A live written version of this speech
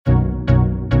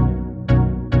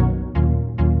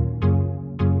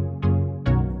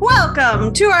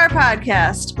Welcome to our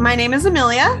podcast. My name is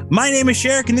Amelia. My name is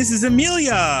Sherrick, and this is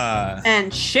Amelia.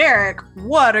 And Sherrick,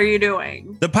 what are you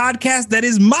doing? The podcast that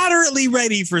is moderately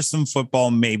ready for some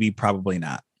football, maybe, probably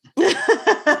not.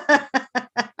 If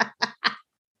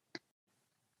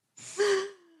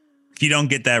you don't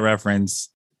get that reference,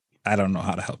 I don't know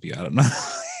how to help you. I don't know.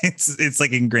 It's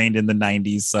like ingrained in the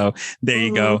 90s. So there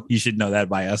you go. You should know that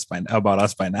about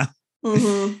us by now.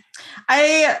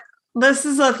 This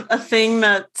is a thing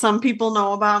that some people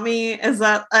know about me, is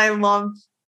that I love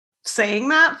saying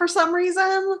that for some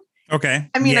reason. Okay.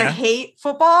 I mean, I hate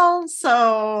football,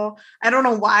 so I don't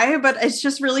know why, but it's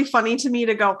just really funny to me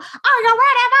to go, "Oh, you're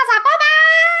right,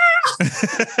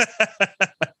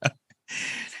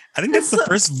 I think that's the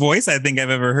first voice I think I've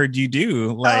ever heard you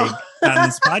do, on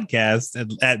this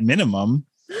podcast at minimum.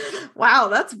 Wow,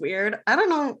 that's weird. I don't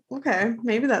know. Okay,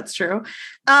 maybe that's true.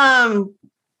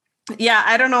 Yeah,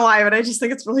 I don't know why, but I just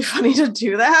think it's really funny to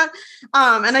do that.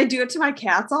 And I do it to my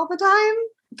cats all the time,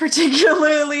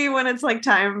 particularly when it's like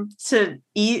time to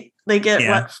eat. They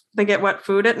get wet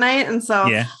food at night, and so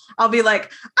I'll be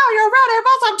like, "Oh, you're ready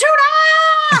for some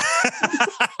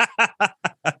tuna!"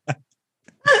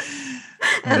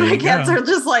 And my cats are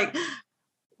just like,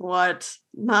 "What?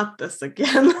 Not this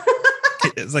again."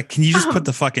 It's like, can you just put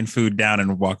the fucking food down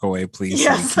and walk away, please?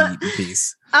 Yes. So we can eat in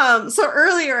peace. So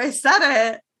earlier I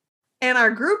said it in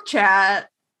our group chat,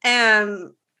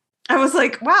 and I was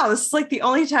like, wow, this is like the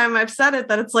only time I've said it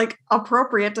that it's like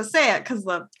appropriate to say it, because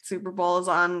the Super Bowl is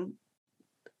on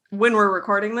when we're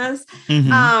recording this.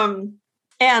 And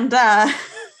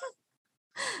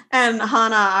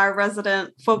Hannah, our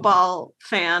resident football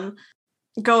fan,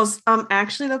 goes,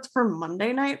 actually, that's for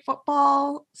Monday Night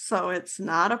Football, so it's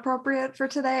not appropriate for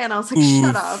today. And I was like,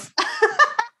 shut up.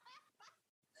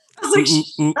 I was like,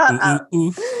 shut up.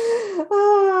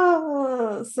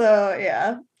 So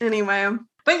yeah, anyway,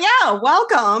 but yeah,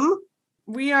 welcome.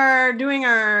 We are doing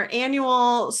our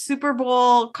annual Super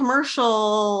Bowl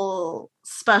commercial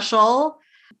special,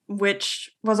 which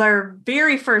was our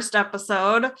very first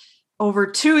episode over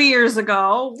 2 years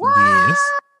ago. What? Yes.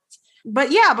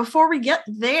 But yeah, before we get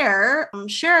there,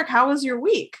 Sherrick, how was your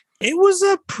week? It was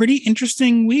a pretty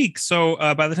interesting week. So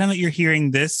by the time that you're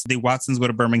hearing this, the Watsons Go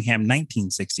to Birmingham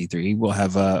 1963 will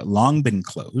have long been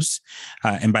closed.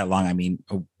 And by long, I mean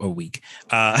a week.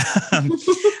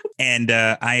 And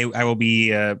I will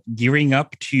be gearing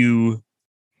up to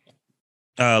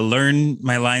learn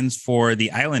my lines for The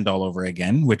Island all over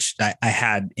again, which I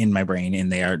had in my brain,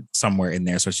 and they are somewhere in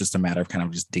there. So it's just a matter of kind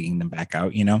of just digging them back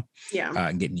out, and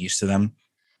getting used to them.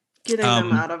 Getting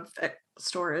them out of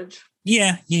storage.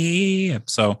 Yeah.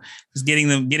 So just getting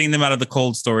them out of the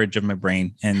cold storage of my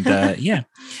brain. And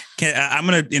I'm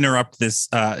going to interrupt this,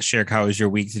 Sherrick, how was your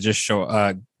week, to just show,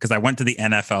 because I went to the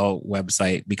NFL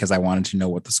website because I wanted to know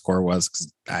what the score was,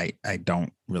 because I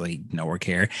don't really know or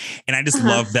care. And I just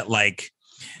love that, like,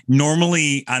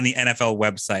 normally on the NFL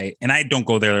website, and I don't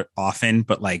go there often,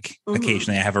 but like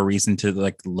occasionally I have a reason to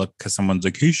like look, because someone's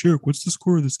like, "Hey, Sherrick, what's the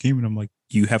score of this game?" And I'm like,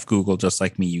 you have Google just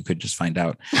like me. You could just find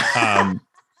out.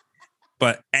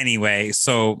 But anyway,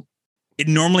 so it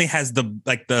normally has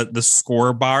the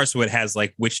score bar. So it has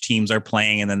like which teams are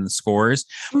playing and then the scores.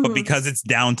 But because it's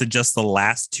down to just the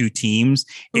last two teams,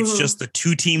 it's just the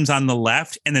two teams on the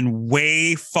left, and then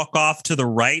way fuck off to the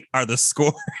right are the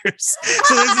scores.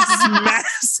 So there's this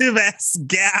massive ass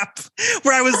gap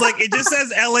where I was like, it just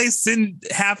says LA Sin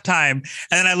halftime. And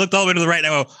then I looked all the way to the right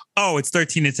and I go, oh, it's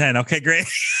 13-10. Okay, great.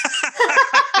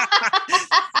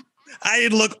 I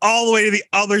didn't look all the way to the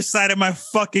other side of my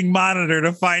fucking monitor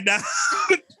to find out.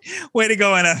 Way to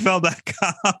go,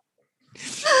 NFL.com.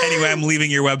 Anyway, I'm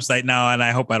leaving your website now, and I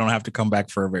hope I don't have to come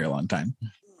back for a very long time.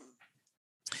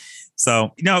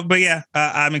 So, but yeah,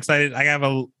 I'm excited. I have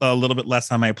a little bit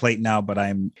less on my plate now, but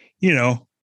I'm,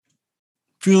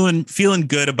 feeling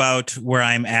good about where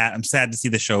I'm at. I'm sad to see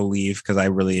the show leave, because I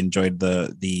really enjoyed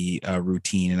the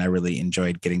routine, and I really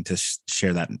enjoyed getting to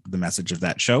share the message of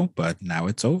that show. But now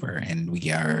it's over, and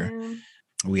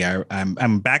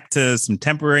I'm back to some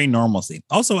temporary normalcy.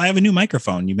 Also, I have a new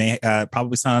microphone. You may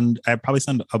probably sound a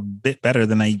bit better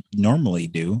than I normally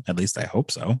do. At least I hope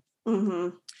so.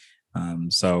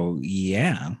 So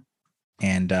yeah.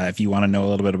 And if you want to know a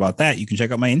little bit about that, you can check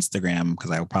out my Instagram,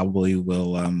 because I probably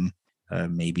will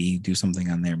maybe do something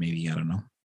on there. Maybe, I don't know.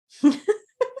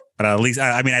 But at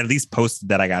least posted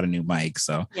that I got a new mic.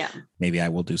 So yeah, maybe I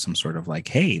will do some sort of like,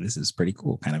 hey, this is pretty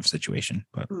cool kind of situation.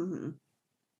 But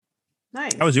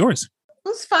nice. How was yours? It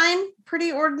was fine.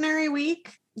 Pretty ordinary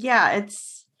week. Yeah,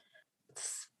 it's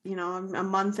I'm a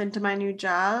month into my new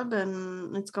job,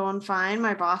 and it's going fine.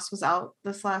 My boss was out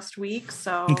this last week,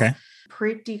 so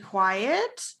pretty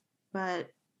quiet. But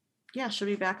yeah, she'll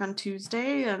be back on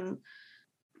Tuesday. And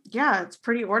yeah, it's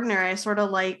pretty ordinary. I sort of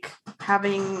like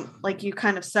having, like you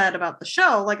kind of said about the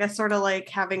show, like I sort of like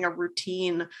having a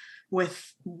routine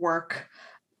with work.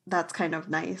 That's kind of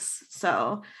nice.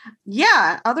 So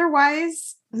yeah,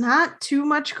 otherwise not too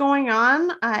much going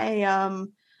on.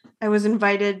 I was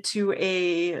invited to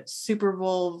a Super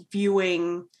Bowl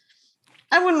viewing.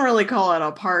 I wouldn't really call it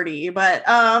a party, but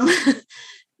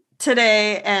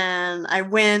today, and I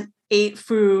went, ate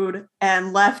food,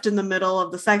 and left in the middle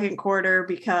of the second quarter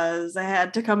because I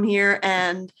had to come here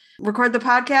and record the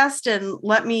podcast. And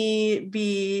let me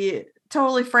be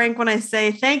totally frank when I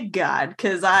say thank God,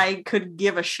 because I could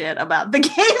give a shit about the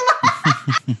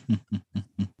game.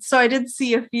 So I did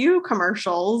see a few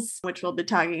commercials, which we'll be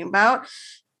talking about,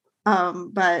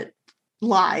 but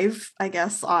live, I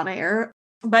guess, on air.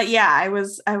 But yeah, I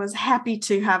was happy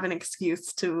to have an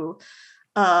excuse to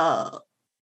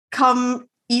come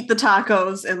eat the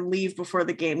tacos and leave before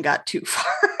the game got too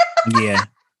far. Yeah.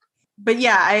 But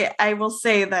yeah, I will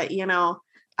say that, you know,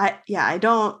 I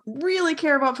don't really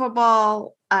care about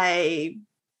football. I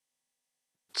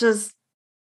just,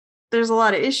 there's a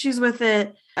lot of issues with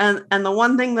it. And the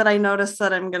one thing that I noticed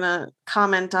that I'm going to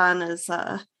comment on is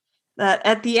that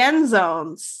at the end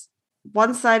zones,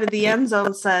 one side of the end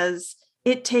zone says,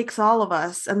 "It takes all of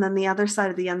us." And then the other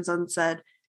side of the end zone said,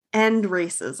 "End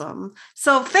racism."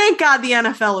 So thank God the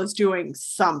NFL is doing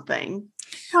something.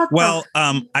 Well,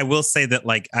 I will say that,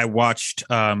 like, I watched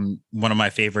one of my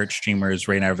favorite streamers,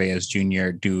 Ray Narvaez Jr.,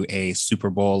 do a Super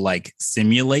Bowl like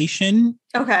simulation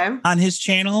on his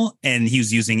channel, and he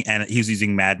was using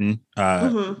Madden,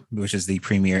 which is the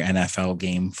premier NFL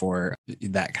game for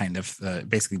that kind of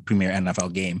basically premier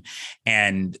NFL game.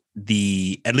 And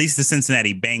at least the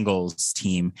Cincinnati Bengals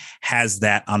team has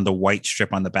that on the white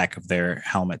strip on the back of their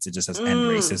helmets. It just says "End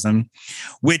racism,"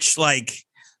 which, like,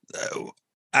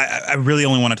 I really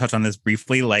only want to touch on this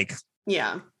briefly. Like,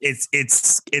 yeah, it's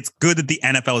good that the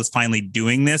NFL is finally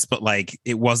doing this, but like,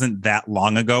 it wasn't that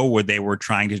long ago where they were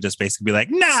trying to just basically be like,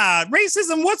 "Nah,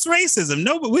 racism. What's racism?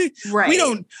 No, but we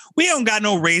don't got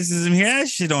no racism here. That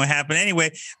shit don't happen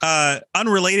anyway."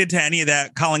 Unrelated to any of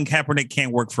that, Colin Kaepernick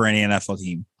can't work for any NFL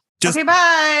team. Just, okay,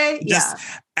 bye. Just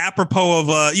apropos of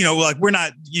like, we're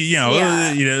not,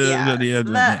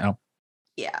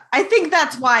 Yeah, I think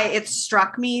that's why it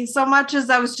struck me so much, as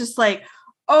I was just like,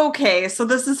 okay, so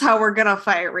this is how we're going to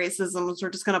fight racism. We're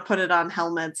just going to put it on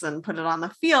helmets and put it on the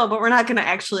field, but we're not going to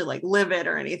actually like live it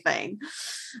or anything.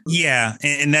 Yeah.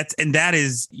 And that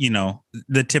is,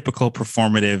 the typical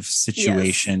performative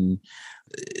situation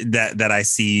that I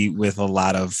see with a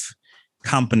lot of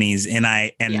companies.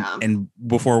 And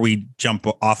before we jump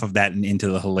off of that and into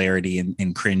the hilarity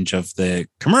and cringe of the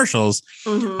commercials,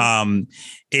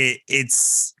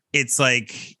 it's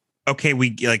like, okay, we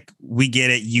get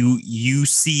it. You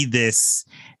see this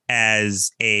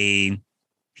as a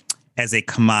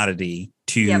commodity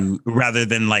rather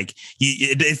than like,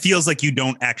 it feels like you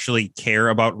don't actually care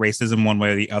about racism one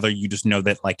way or the other. You just know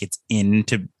that like it's in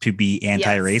to be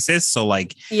anti-racist. Yes. So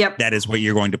like, that is what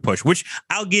you're going to push, which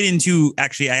I'll get into. I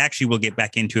actually will get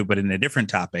back into it, but in a different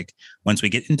topic once we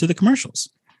get into the commercials.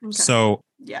 Okay. So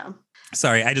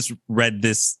sorry, I just read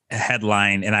this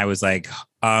headline and I was like,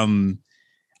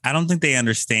 I don't think they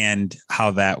understand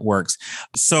how that works.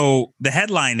 So the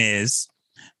headline is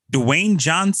Dwayne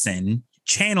Johnson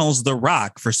channels The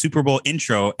Rock for Super Bowl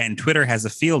intro and Twitter has a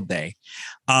field day.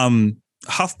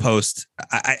 HuffPost,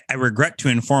 I regret to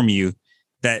inform you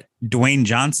that Dwayne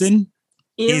Johnson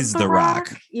is The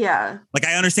Rock. Yeah. Like,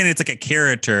 I understand it's like a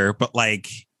character, but like,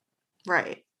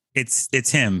 right.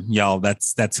 It's him, y'all.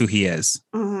 That's who he is.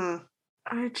 Mm-hmm.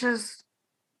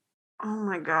 Oh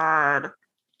my God.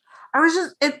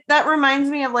 That reminds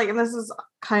me of like, and this is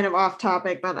kind of off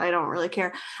topic, but I don't really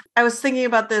care. I was thinking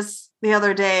about this the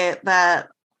other day I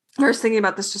was thinking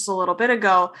about this just a little bit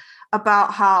ago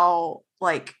about how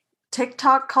like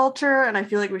TikTok culture, and I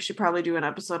feel like we should probably do an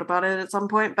episode about it at some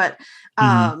point, but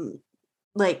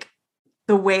like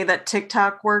the way that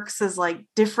TikTok works is like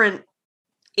different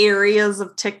areas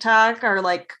of TikTok are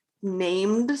like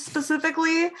named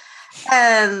specifically.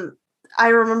 And I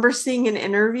remember seeing an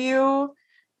interview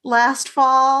last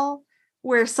fall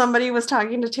where somebody was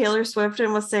talking to Taylor Swift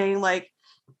and was saying like,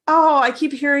 "Oh, I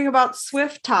keep hearing about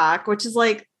Swift Talk," which is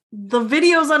like the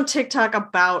videos on TikTok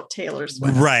about Taylor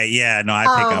Swift. Right. Yeah. No, I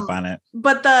pick up on it.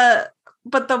 But the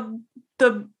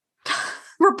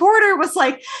reporter was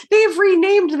like, "They've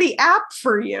renamed the app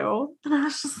for you." And I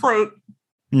was just like,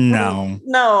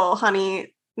 no,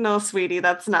 honey, no, sweetie,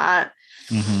 that's not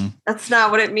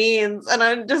what it means. And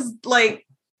I'm just like,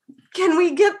 can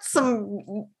we get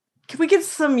some can we get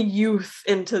some youth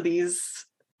into these?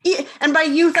 And by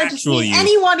youth, I just mean Youth.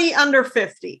 anybody under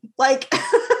 50. Like,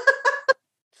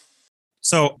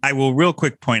 so I will real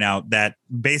quick point out that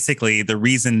basically the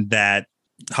reason that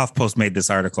HuffPost made this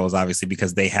article is obviously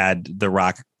because they had The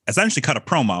Rock essentially cut a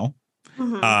promo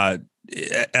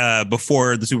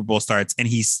before the Super Bowl starts, and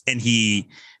he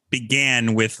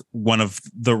began with one of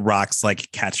The Rock's like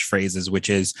catchphrases, which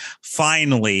is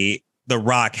finally The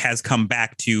Rock has come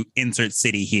back to insert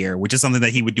city here, which is something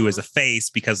that he would do as a face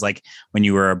because like when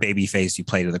you were a baby face, you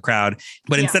play to the crowd.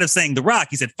 But instead of saying The Rock,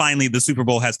 he said, finally, the Super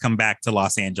Bowl has come back to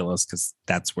Los Angeles because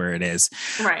that's where it is.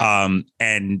 Right.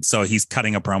 And so he's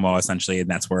cutting a promo essentially. And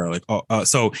that's where like,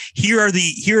 so here are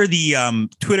the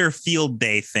Twitter field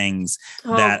day things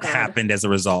that happened as a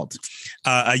result.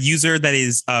 A user that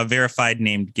is verified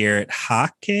named Garrett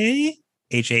Haake.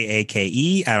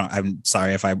 Haake. I'm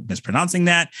sorry if I'm mispronouncing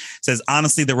that. Says,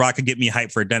 honestly, The Rock could get me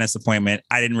hyped for a dentist appointment.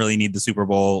 I didn't really need this Super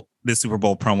Bowl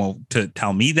promo to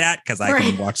tell me that because I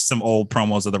can watch some old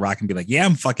promos of The Rock and be like, yeah,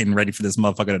 I'm fucking ready for this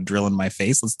motherfucker to drill in my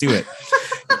face. Let's do it.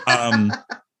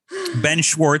 Ben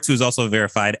Schwartz, who's also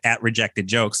verified at Rejected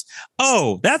Jokes.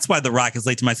 Oh, that's why The Rock is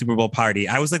late to my Super Bowl party.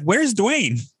 I was like, where's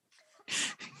Dwayne?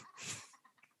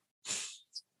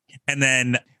 And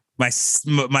then my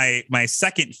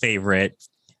second favorite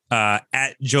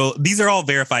at Joe. These are all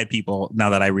verified people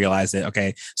now that I realize it.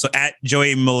 Okay. So at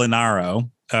Joey Molinaro,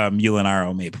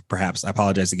 maybe perhaps. I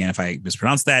apologize again if I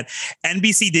mispronounced that.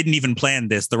 NBC didn't even plan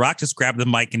this. The Rock just grabbed the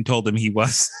mic and told him he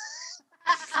was.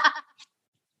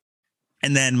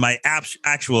 And then my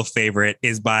actual favorite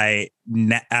is by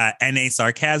NA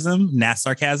Sarcasm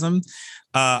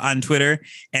on Twitter.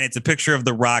 And it's a picture of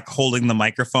The Rock holding the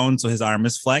microphone. So his arm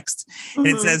is flexed. And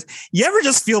it says, you ever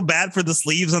just feel bad for the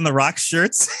sleeves on The Rock's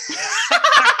shirts?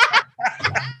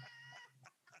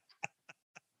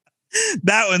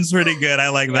 That one's pretty good. I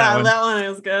like that one. That one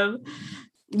is good.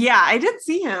 Yeah, I did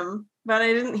see him, but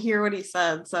I didn't hear what he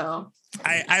said. So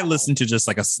I listened to just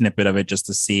like a snippet of it just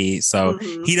to see. So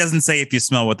he doesn't say if you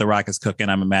smell what The Rock is cooking,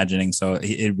 I'm imagining. So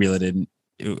it really didn't,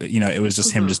 it was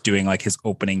just him just doing like his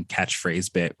opening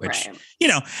catchphrase bit, which,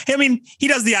 I mean, he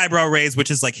does the eyebrow raise,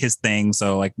 which is like his thing.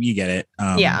 So like you get it.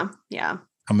 Yeah.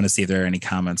 I'm going to see if there are any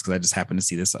comments because I just happened to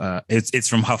see this. It's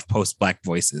from HuffPost Black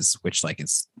Voices, which like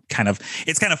it's kind of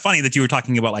funny that you were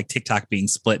talking about like TikTok being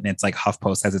split and it's like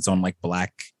HuffPost has its own like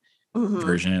black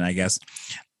version. And I guess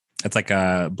it's like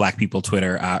a Black people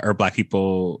Twitter or Black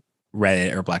people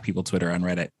Reddit or Black people Twitter on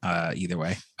Reddit. Either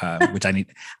way, which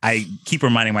I keep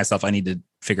reminding myself I need to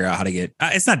figure out how to get.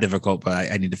 It's not difficult,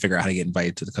 but I need to figure out how to get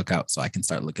invited to the cookout so I can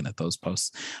start looking at those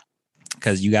posts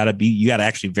because you gotta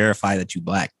actually verify that you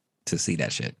Black to see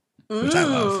that shit, which I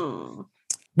love.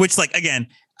 Which like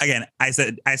again, I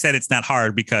said it's not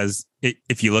hard because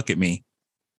if you look at me,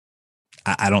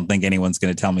 I don't think anyone's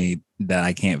going to tell me that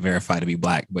I can't verify to be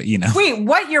Black, but Wait,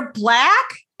 what? You're Black?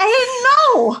 I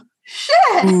didn't know.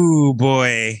 Shit. Ooh,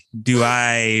 boy, do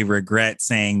I regret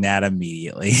saying that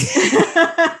immediately.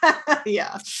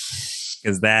 Yeah.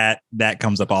 Because that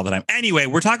comes up all the time. Anyway,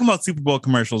 we're talking about Super Bowl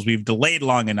commercials. We've delayed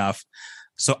long enough.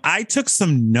 So I took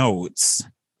some notes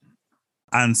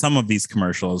on some of these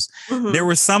commercials. There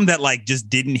were some that like just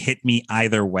didn't hit me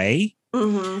either way.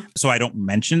 So I don't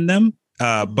mention them.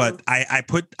 But I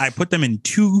put them in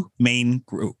two main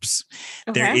groups.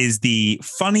 Okay. There is the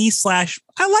funny / I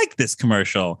like this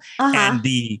commercial and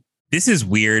this is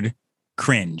weird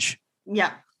cringe.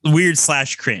 Yeah. Weird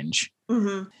 / cringe.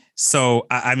 So,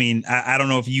 I mean, I don't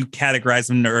know if you categorized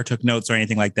them or took notes or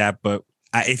anything like that, but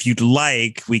if you'd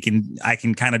like, I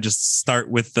can kind of just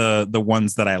start with the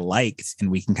ones that I liked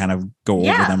and we can kind of go over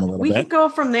them a little bit. We could go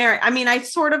from there. I mean, I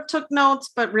sort of took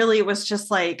notes, but really it was just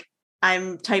like,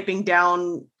 I'm typing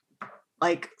down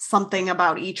like something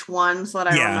about each one so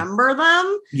that I remember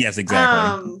them. Yes,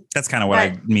 exactly. That's kind of what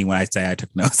I mean when I say I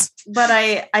took notes. But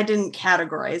I didn't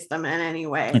categorize them in any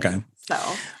way. Okay.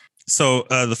 So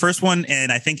the first one,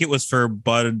 and I think it was for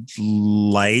Bud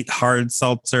Light Hard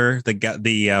Seltzer,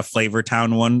 the Flavor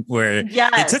Town one, where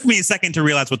it took me a second to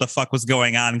realize what the fuck was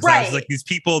going on. Because I was like, these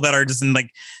people that are just in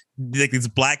like this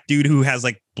Black dude who has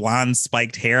like blonde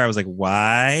spiked hair. I was like,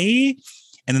 why?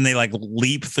 And then they like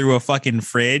leap through a fucking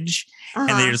fridge and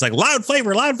they're just like loud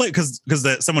flavor because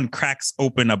someone cracks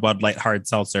open a Bud Light Hard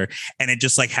Seltzer and it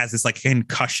just like has this like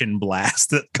concussion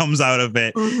blast that comes out of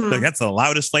it. Like that's the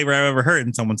loudest flavor I've ever heard.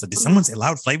 And someone said, did someone say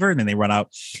loud flavor? And then they run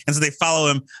out. And so they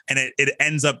follow him and it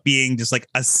ends up being just like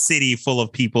a city full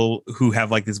of people who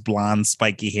have like this blonde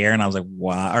spiky hair. And I was like,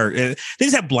 wow. Or they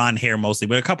just have blonde hair mostly,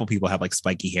 but a couple people have like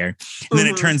spiky hair. And then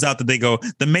it turns out that they go,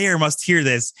 the mayor must hear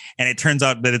this. And it turns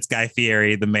out that it's Guy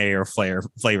Fieri, the mayor of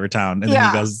Flavor Town. And then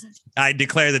he goes, I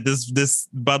declare that this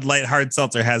Bud Light hard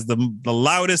seltzer has the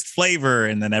loudest flavor.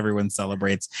 And then everyone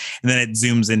celebrates. And then it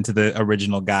zooms into the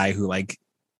original guy who like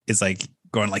is like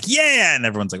going like, yeah. And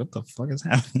everyone's like, what the fuck is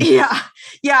happening? Yeah.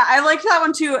 Yeah. I liked that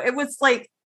one too. It was like,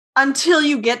 until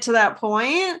you get to that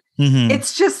point,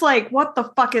 it's just like, what the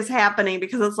fuck is happening?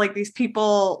 Because it's like these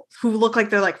people who look like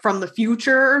they're like from the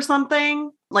future or something,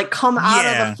 like come out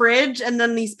of the fridge, and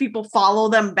then these people follow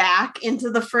them back into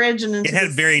the fridge, and into it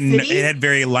had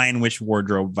very Lion Witch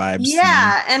wardrobe vibes.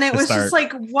 Yeah, and it was just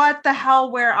like, what the hell?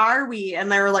 Where are we?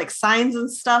 And there were like signs and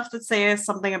stuff that say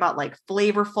something about like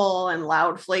flavorful and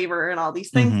loud flavor and all these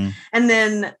things, and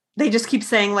then they just keep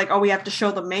saying like, oh, we have to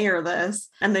show the mayor this.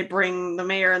 And they bring the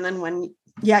mayor. And then when,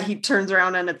 he turns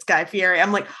around and it's Guy Fieri.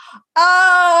 I'm like,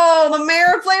 oh, the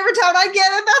mayor of Flavortown. I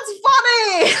get it.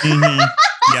 That's funny.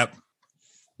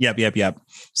 Yep.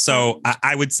 So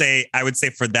I would say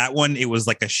for that one, it was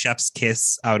like a chef's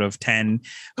kiss out of 10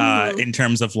 in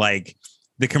terms of like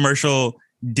the commercial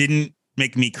didn't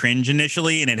make me cringe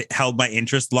initially, and it held my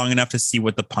interest long enough to see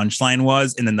what the punchline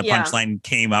was, and then the punchline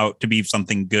came out to be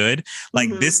something good. Like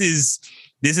this is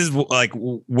like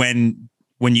when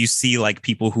you see like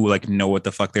people who like know what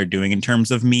the fuck they're doing in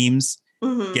terms of memes,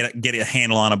 get a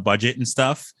handle on a budget and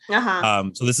stuff.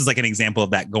 So this is like an example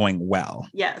of that going well.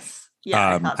 Yes.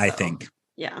 I think.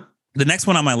 Yeah. The next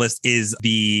one on my list is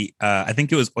the I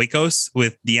think it was Oikos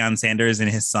with Deion Sanders and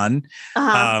his son.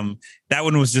 That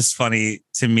one was just funny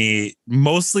to me,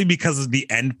 mostly because of the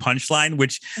end punchline,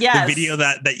 which the video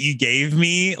that you gave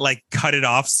me like cut it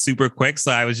off super quick.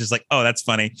 So I was just like, oh, that's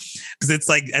funny. Because it's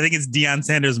like, I think it's Deion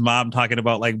Sanders' mom talking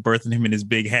about like birthing him in his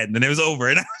big head. And then it was over.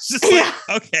 And I was just like,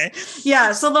 okay.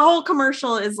 Yeah. So the whole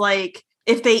commercial is like,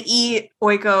 if they eat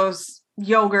Oikos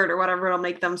yogurt or whatever, it'll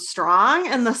make them strong,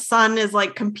 and the son is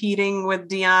like competing with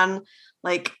Deion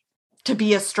like to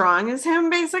be as strong as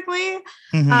him basically.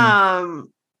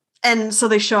 And so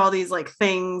they show all these like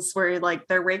things where like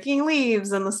they're raking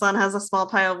leaves, and the son has a small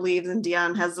pile of leaves, and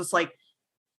Deion has this like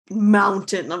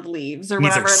mountain of leaves or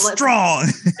whatever. He's like, strong.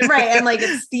 Right. And like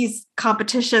it's these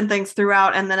competition things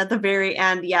throughout, and then at the very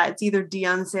end, it's either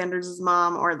Deion Sanders'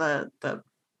 mom or the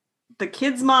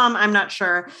kid's mom, I'm not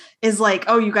sure, is like,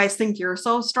 oh, you guys think you're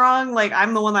so strong? Like,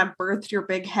 I'm the one that birthed your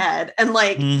big head. And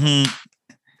like,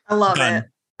 I love it.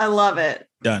 I love it.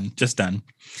 Just done.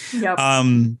 Yep.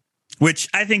 Which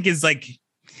I think is like,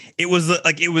 it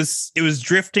was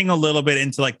drifting a little bit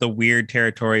into like the weird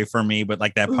territory for me, but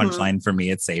like that punchline for me,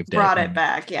 it saved it. Brought it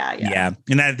back. Yeah.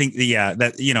 And I think,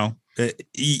 that,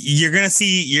 you're going to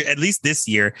see at least this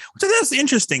year, which that's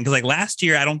interesting. Cause like last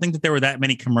year, I don't think that there were that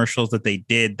many commercials that they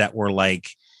did that were like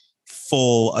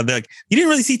full of like, you didn't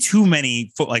really see too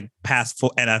many past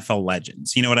full NFL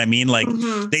legends. You know what I mean? Like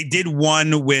they did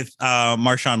one with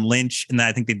Marshawn Lynch, and then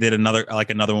I think they did another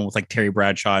one with like Terry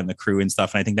Bradshaw and the crew and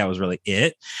stuff. And I think that was really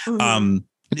it.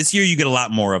 This year you get a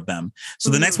lot more of them. So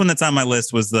the next one that's on my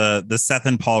list was the Seth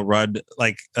and Paul Rudd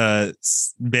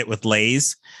bit with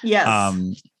Lay's.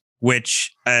 Yes.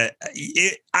 Which I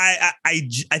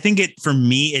think for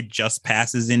me it just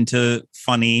passes into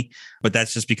funny, but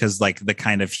that's just because like the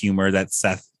kind of humor that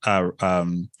Seth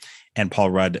and Paul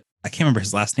Rudd, I can't remember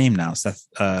his last name now. Seth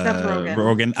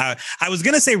Rogen. I was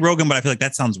gonna say Rogen, but I feel like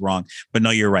that sounds wrong. But no,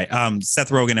 you're right.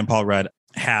 Seth Rogen and Paul Rudd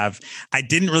have. I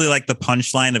didn't really like the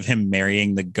punchline of him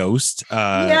marrying the ghost.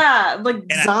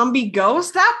 Zombie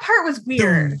ghost. That part was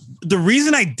weird. The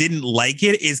reason I didn't like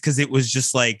it is because it was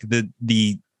just like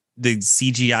the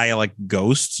CGI like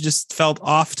ghost just felt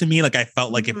off to me. Like I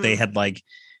felt like if they had like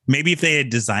maybe if they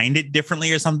had designed it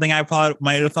differently or something, I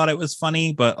might have thought it was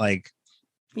funny. But like,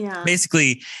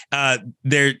 basically, Seth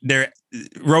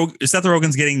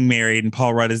Rogen's getting married and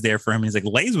Paul Rudd is there for him. He's like,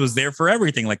 Lay's was there for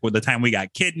everything. Like with the time we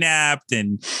got kidnapped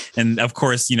and of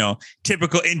course,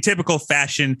 typical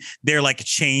fashion, they're like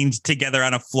chained together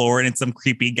on a floor and it's some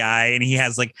creepy guy. And he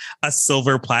has like a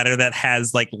silver platter that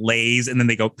has like Lay's. And then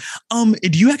they go,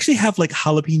 do you actually have like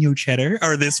jalapeno cheddar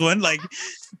or this one? Like,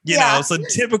 so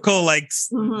typical, like,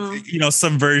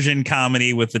 subversion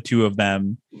comedy with the two of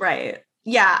them. Right.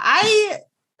 Yeah.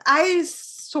 I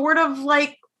sort of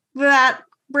like that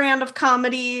brand of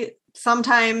comedy.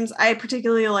 Sometimes I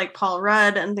particularly like Paul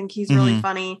Rudd and think he's really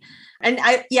funny. And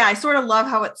I sort of love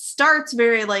how it starts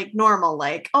very like normal,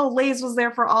 like, oh, Lay's was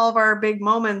there for all of our big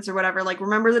moments or whatever. Like,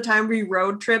 remember the time we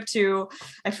road trip to,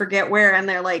 I forget where, and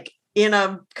they're like in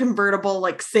a convertible,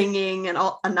 like singing a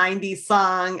 90s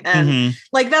song. And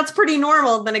like, that's pretty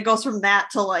normal. Then it goes from that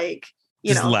to like,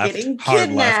 getting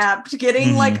kidnapped,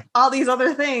 getting like all these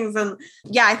other things. And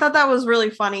I thought that was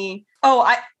really funny.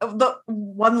 Oh, the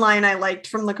one line I liked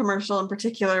from the commercial in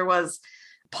particular was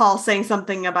Paul saying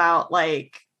something about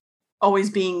like always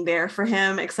being there for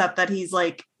him, except that he's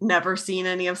like never seen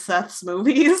any of Seth's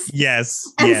movies.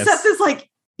 Yes. And yes. Seth is like,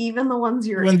 even the ones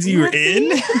you're in.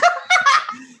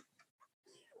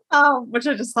 Which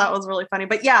I just thought was really funny.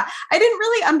 But yeah, I didn't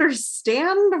really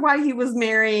understand why he was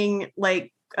marrying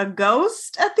like a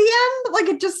ghost at the end. Like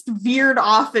it just veered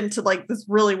off into like this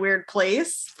really weird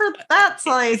place for that's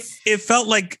like it felt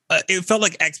like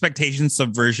expectation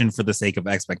subversion for the sake of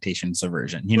expectation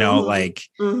subversion, you know, like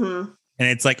and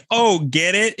it's like, oh,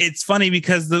 get it? It's funny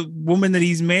because the woman that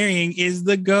he's marrying is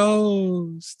the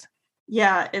ghost.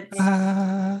 Yeah, it's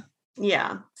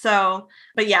yeah. So,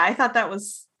 but yeah, I thought that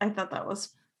was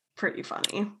pretty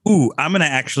funny. Ooh, I'm gonna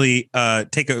actually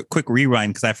take a quick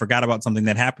rewind because I forgot about something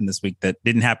that happened this week that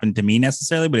didn't happen to me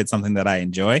necessarily, but it's something that I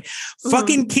enjoy.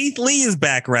 Fucking Keith Lee is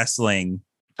back wrestling.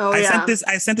 Oh, I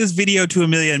sent this video to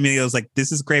Amelia, and Amelia was like,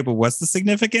 "This is great, but what's the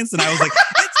significance?" And I was like,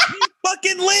 "It's Keith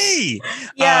fucking Lee."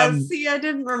 Yeah, see, I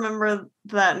didn't remember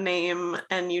that name,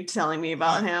 and you telling me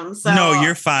about him. So no,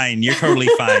 you're fine. You're totally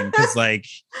fine. Because like,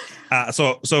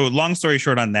 so long story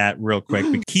short on that, real quick,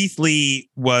 Keith Lee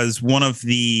was one of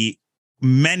the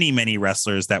many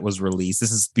wrestlers that was released. This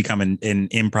has become an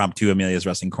impromptu Amelia's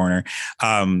Wrestling Corner,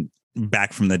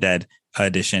 Back from the Dead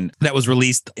edition that was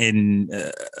released in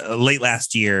late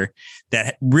last year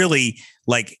that really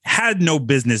like had no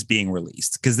business being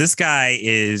released because this guy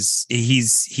is he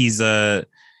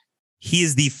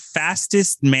is the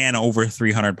fastest man over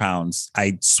 300 pounds.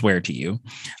 I swear to you.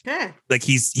 Okay. Like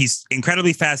he's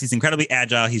incredibly fast. He's incredibly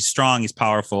agile. He's strong. He's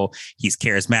powerful. He's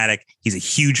charismatic. He's a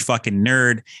huge fucking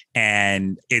nerd.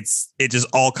 And it just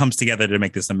all comes together to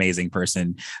make this amazing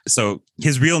person. So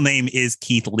his real name is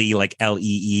Keith Lee, like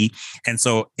Lee. And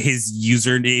so his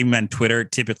username on Twitter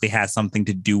typically has something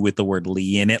to do with the word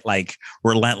Lee in it, like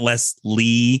Relentless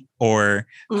Lee or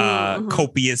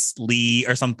Copious Lee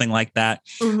or something like that.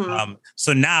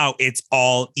 So now it's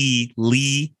all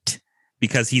elite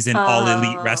because he's in All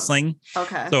Elite Wrestling.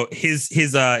 Okay. So his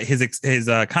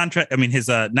contract, I mean his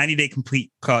 90-day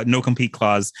no compete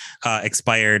clause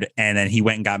expired, and then he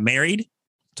went and got married.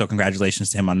 So congratulations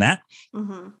to him on that.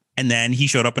 And then he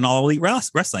showed up in All Elite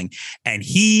Wrestling, and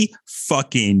he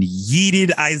fucking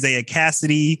yeeted Isaiah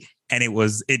Cassidy. And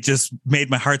it just made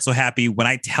my heart so happy when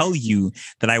I tell you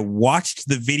that I watched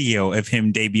the video of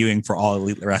him debuting for All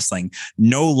Elite Wrestling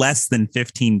no less than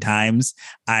 15 times.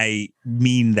 I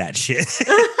mean that shit.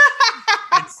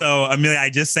 And so, Amelia, I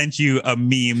just sent you a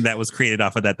meme that was created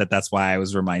off of that's why I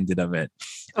was reminded of it.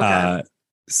 Okay.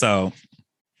 So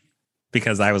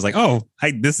because I was like, oh,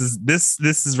 this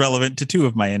is relevant to two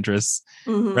of my interests,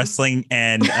 wrestling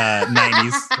and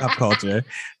 90s pop culture.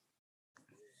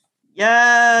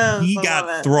 Yes, he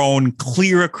got thrown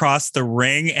clear across the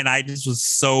ring, and I just was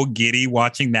so giddy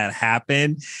watching that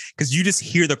happen because you just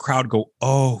hear the crowd go,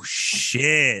 "Oh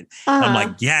shit!" I'm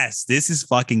like, "Yes, this is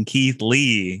fucking Keith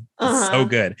Lee." It's so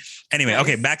good. Anyway,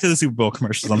 okay, back to the Super Bowl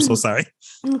commercials. I'm so sorry.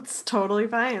 It's totally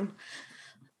fine.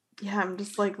 Yeah, I'm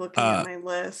just like looking at my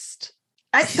list.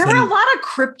 There were a lot of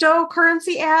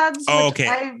cryptocurrency ads. Oh, okay.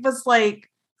 I was like,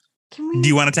 "Can we?" Do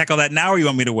you want to tackle that now, or you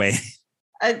want me to wait?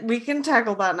 We can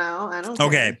tackle that now. I don't.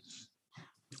 Okay.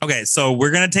 Okay. So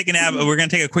we're gonna take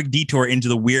a quick detour into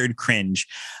the weird cringe.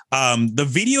 The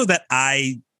video that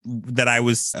I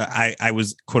was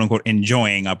quote unquote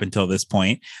enjoying up until this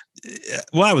point.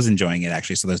 Well, I was enjoying it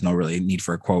actually, so there's no really need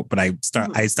for a quote. But I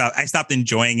stopped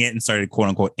enjoying it and started quote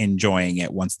unquote enjoying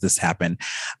it once this happened.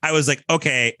 I was like,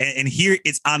 okay, and here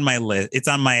it's on my list. It's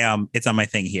on my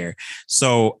thing here.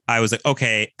 So I was like,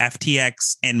 okay,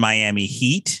 FTX and Miami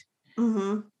Heat.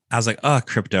 I was like, oh,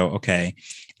 crypto. Okay.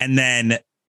 And then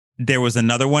there was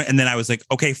another one. And then I was like,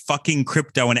 okay, fucking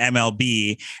crypto and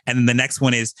MLB. And then the next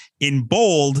one is in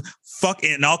bold, fuck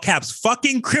in all caps,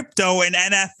 fucking crypto and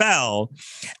NFL.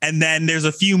 And then there's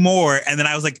a few more. And then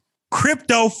I was like,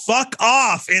 crypto, fuck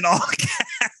off in all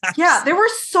caps. Yeah. There were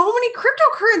so many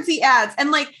cryptocurrency ads. And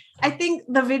like, I think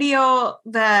the video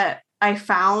that I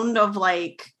found of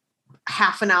like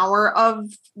half an hour of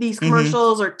these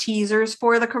commercials or teasers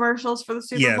for the commercials for the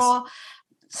Super Bowl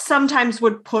sometimes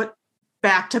would put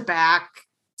back to back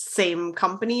same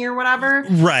company or whatever.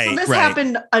 Right. So this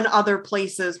happened in other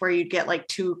places where you'd get like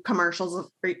two or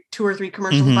three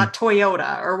commercials about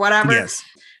Toyota or whatever. Yes.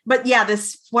 But yeah,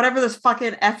 whatever this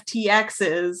fucking FTX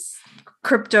is,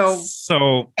 crypto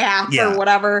app or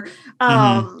whatever.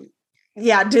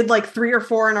 Did like 3 or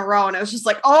 4 in a row. And it was just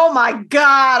like, oh my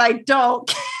God, I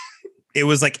don't. It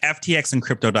was like FTX and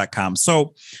crypto.com.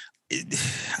 So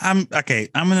I'm going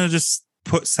to just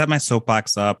set my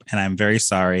soapbox up, and I'm very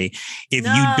sorry. If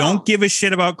you don't give a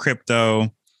shit about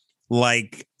crypto,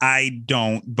 like I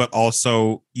don't, but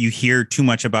also you hear too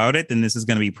much about it, then this is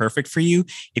going to be perfect for you.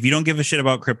 If you don't give a shit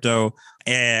about crypto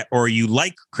or you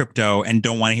like crypto and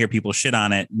don't want to hear people shit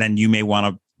on it, then you may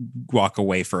want to walk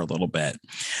away for a little bit.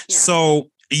 Yeah.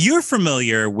 So you're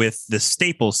familiar with the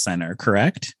Staples Center,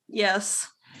 correct? Yes.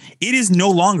 It is no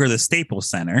longer the Staples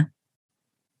Center.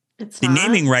 The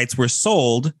naming rights were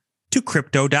sold to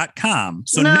Crypto.com.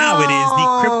 So now it is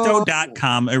the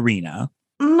Crypto.com arena.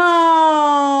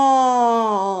 No.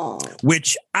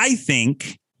 Which I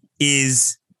think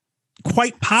is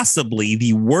quite possibly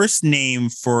the worst name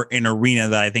for an arena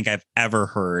that I think I've ever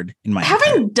heard in my life.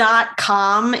 Having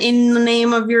 .com in the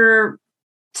name of your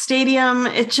stadium,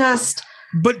 it just...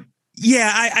 But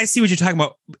yeah, I see what you're talking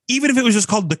about. Even if it was just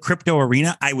called the Crypto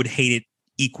Arena, I would hate it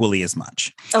equally as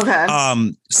much. Okay.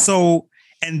 So,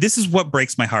 and this is what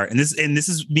breaks my heart. And this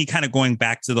is me kind of going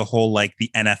back to the whole, like,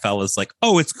 the NFL is like,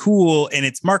 oh, it's cool and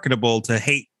it's marketable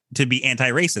to be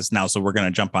anti-racist now. So we're going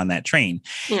to jump on that train.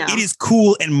 Yeah. It is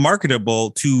cool and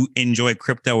marketable to enjoy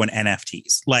crypto and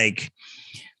NFTs. Like,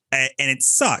 and it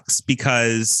sucks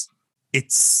because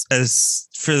it's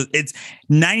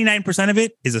 99% of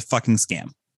it is a fucking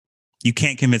scam. You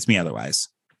can't convince me otherwise.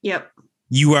 Yep.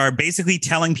 You are basically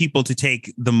telling people to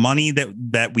take the money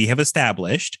that we have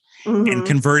established and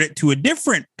convert it to a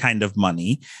different kind of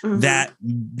money that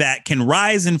can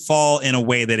rise and fall in a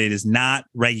way that it is not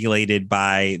regulated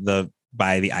by the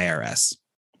IRS.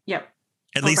 Yep.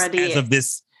 At least as of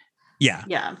this. Yeah.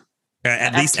 Yeah.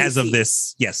 At least as of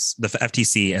this, yes, the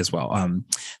FTC as well.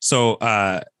 So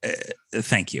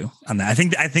thank you on that.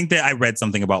 I think that I read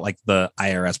something about like the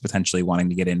IRS potentially wanting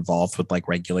to get involved with like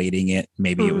regulating it.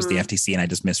 Maybe it was the FTC and I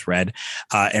just misread.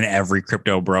 And every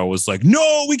crypto bro was like,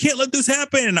 "No, we can't let this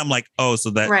happen." And I'm like, "Oh, so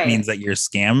that means that your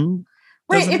scam."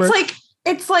 Right.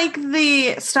 It's like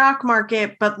the stock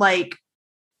market, but like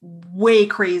way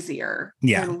crazier.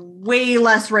 Yeah. And way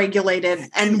less regulated.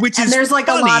 And there's like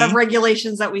funny. A lot of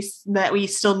regulations that we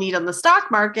still need on the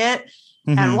stock market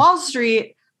and Wall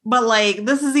Street, but like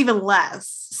this is even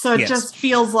less. So it just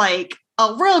feels like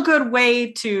a real good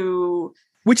way to...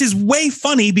 Which is way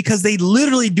funny because they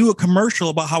literally do a commercial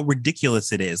about how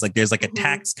ridiculous it is. Like there's like a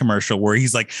tax commercial where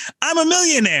he's like, "I'm a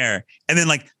millionaire." And then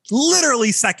like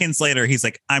literally seconds later, he's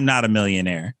like, "I'm not a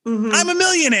millionaire. I'm a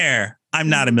millionaire. I'm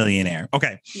not a millionaire."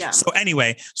 Okay. Yeah. So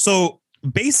anyway,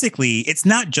 basically it's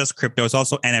not just crypto. It's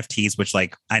also NFTs, which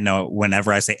like, I know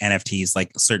whenever I say NFTs,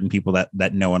 like certain people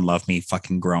that know and love me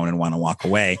fucking groan and want to walk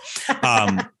away.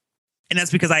 And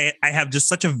that's because I have just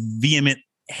such a vehement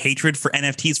hatred for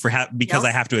NFTs because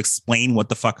I have to explain what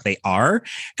the fuck they are.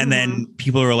 And then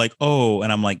people are like, "Oh,"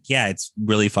 and I'm like, "Yeah, it's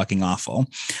really fucking awful."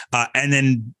 And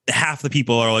then half the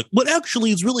people are like, "But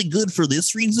actually it's really good for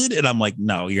this reason." And I'm like,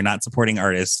 "No, you're not supporting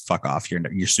artists. Fuck off.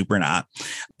 You're super not."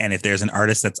 And if there's an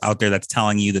artist that's out there that's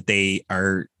telling you that they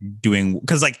are doing,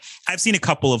 because like I've seen a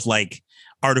couple of like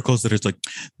articles that it's like,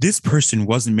 this person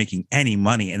wasn't making any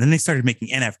money and then they started making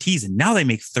NFTs and now they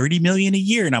make 30 million a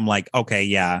year. And I'm like, okay,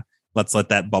 yeah. Let's let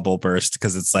that bubble burst,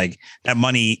 because it's like that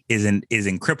money is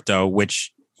in crypto,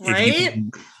 which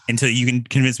until you can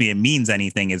convince me it means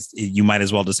anything, you might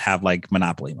as well just have like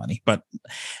monopoly money. But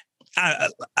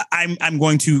I'm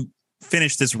going to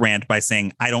finish this rant by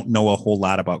saying I don't know a whole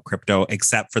lot about crypto,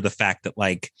 except for the fact that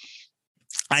like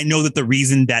I know that the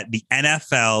reason that the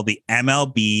NFL, the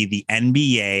MLB, the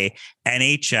NBA,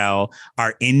 NHL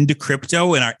are into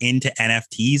crypto and are into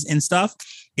NFTs and stuff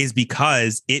is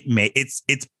because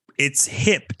it's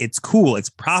hip, it's cool, it's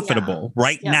profitable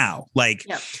now. Like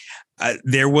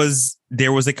there was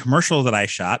a commercial that I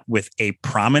shot with a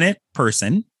prominent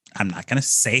person. I'm not going to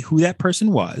say who that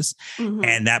person was.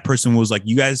 And that person was like,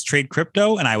 "You guys trade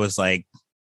crypto?" And I was like,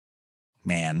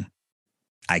 man,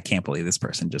 I can't believe this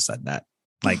person just said that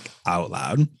like out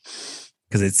loud,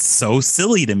 because it's so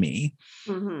silly to me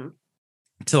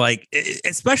to like,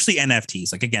 especially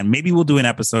NFTs. Like, again, maybe we'll do an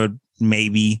episode,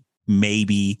 maybe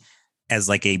as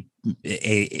like a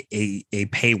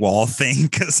paywall thing,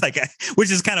 because like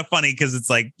which is kind of funny because it's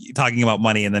like talking about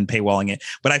money and then paywalling it.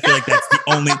 But I feel like that's the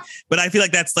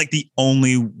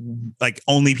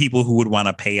only people who would want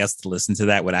to pay us to listen to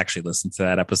that would actually listen to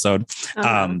that episode.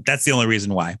 That's the only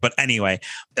reason why. But anyway,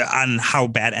 on how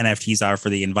bad NFTs are for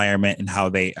the environment and how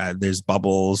they there's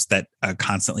bubbles that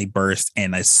constantly burst,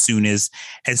 and as soon as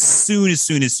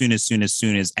NFTs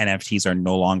are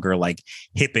no longer like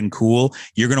hip and cool,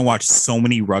 you're gonna watch so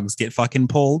many rugs get fucking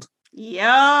pulled.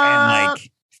 Yeah. And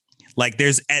like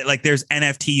there's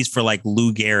NFTs for like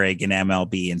Lou Gehrig and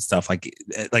MLB and stuff. Like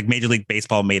Major League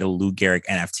Baseball made a Lou Gehrig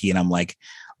NFT, and I'm like,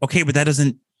 okay, but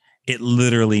it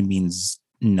literally means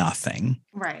nothing.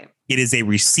 Right. It is a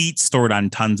receipt stored on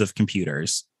tons of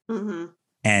computers. Mm-hmm.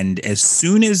 And as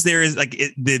soon as there is like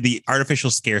the artificial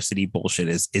scarcity bullshit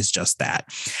is just that.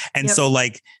 And so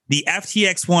like the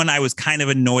FTX one, I was kind of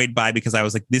annoyed by because I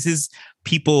was like, this is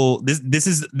people, this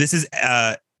is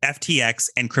FTX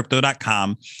and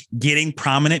crypto.com getting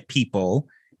prominent people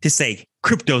to say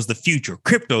crypto's the future,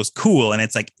 crypto's cool. And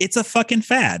it's like, it's a fucking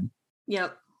fad.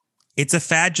 Yep. It's a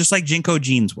fad just like Jinko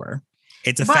jeans were.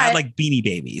 It's a fad like Beanie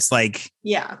Babies. Like,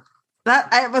 yeah, that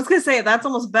I was gonna say that's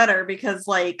almost better because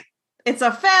like it's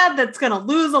a fad that's gonna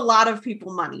lose a lot of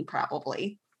people money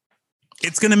probably.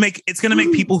 It's gonna make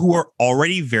people who are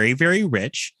already very, very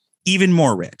rich even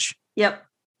more rich. Yep.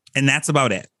 And that's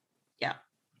about it. Yeah.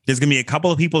 There's gonna be a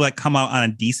couple of people that come out on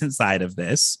a decent side of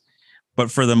this,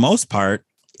 but for the most part,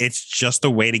 it's just a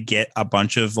way to get a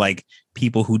bunch of like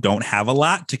people who don't have a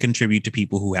lot to contribute to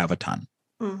people who have a ton.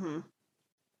 Mm-hmm.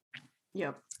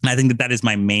 Yep. And I think that is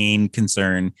my main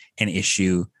concern and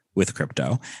issue with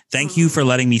crypto. Thank you for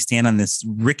letting me stand on this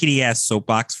rickety ass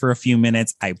soapbox for a few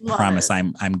minutes. I promise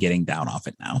I'm getting down off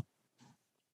it now.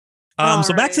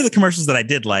 So back to the commercials that I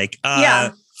did like.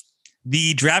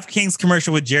 The DraftKings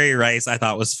commercial with Jerry Rice, I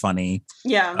thought was funny.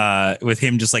 Yeah. With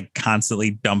him just like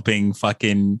constantly dumping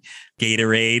fucking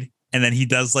Gatorade. And then he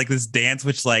does like this dance,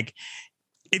 which like,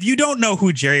 if you don't know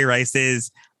who Jerry Rice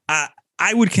is,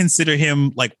 I would consider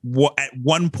him like at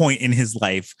one point in his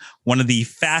life, one of the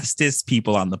fastest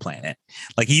people on the planet.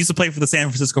 Like he used to play for the San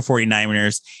Francisco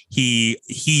 49ers. He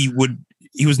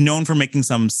was known for making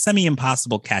some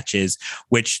semi-impossible catches,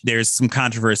 which there's some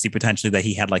controversy potentially that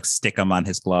he had like stick 'em on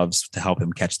his gloves to help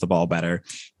him catch the ball better.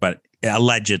 But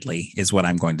allegedly is what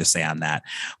I'm going to say on that.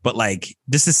 But like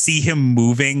just to see him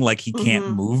moving like he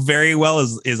can't move very well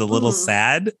is a little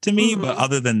sad to me. But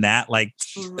other than that, like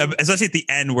especially at the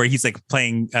end where he's like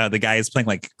playing the guy is playing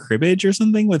like cribbage or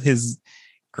something with his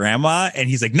grandma and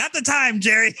he's like, not the time,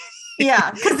 Jerry.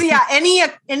 Yeah, because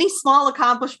any small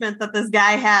accomplishment that this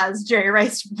guy has, Jerry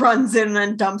Rice runs in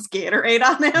and dumps Gatorade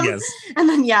on him. Yes. And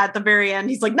then at the very end,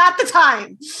 he's like, not the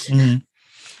time.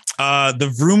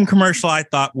 The Vroom commercial I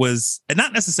thought was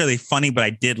not necessarily funny, but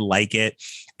I did like it.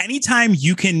 Anytime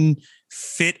you can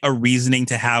fit a reasoning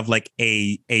to have like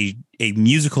a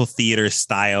musical theater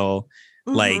style,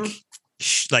 like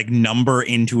number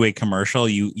into a commercial,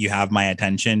 you have my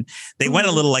attention. They went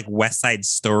a little like West Side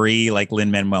Story, like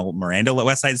Lin-Manuel Miranda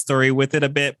West Side Story with it a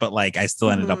bit, but like I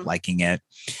still ended up liking it.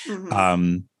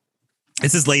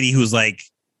 It's this lady who's like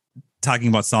talking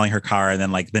about selling her car, and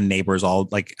then like the neighbors all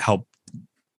like help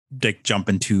like jump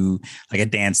into like a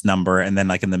dance number, and then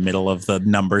like in the middle of the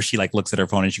number she like looks at her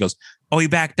phone and she goes, oh, he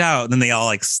backed out. And then they all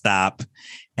like stop,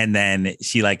 and then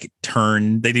she like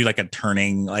they do like a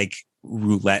turning like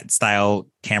roulette style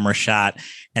camera shot,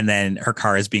 and then her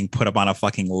car is being put up on a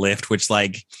fucking lift, which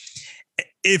like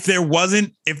if there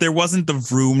wasn't the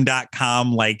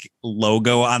vroom.com like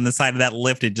logo on the side of that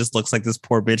lift, it just looks like this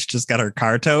poor bitch just got her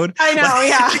car towed. I know.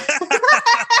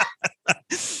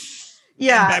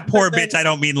 Yeah. That poor bitch, I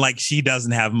don't mean like she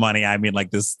doesn't have money. I mean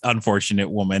like this unfortunate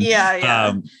woman.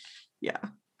 Yeah.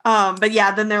 But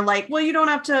yeah, then they're like, well, you don't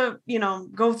have to,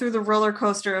 go through the roller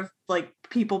coaster of like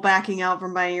people backing out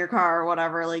from buying your car or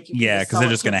whatever. Like, because they're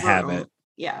just going to have it.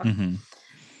 Yeah.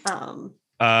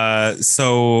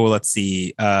 So let's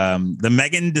see. The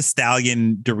Megan Thee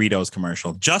Stallion Doritos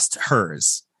commercial, just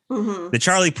hers. The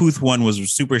Charlie Puth one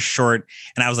was super short.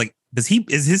 And I was like,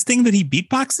 is his thing that he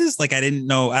beatboxes? Like, I don't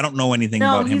know anything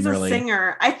about him really. He's a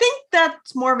singer. I think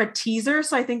that's more of a teaser.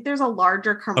 So I think there's a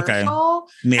larger commercial.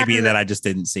 Okay. Maybe that I just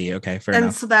didn't see. Okay. Fair enough.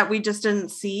 And so that we just didn't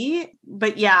see.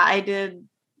 But yeah, I did.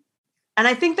 And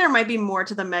I think there might be more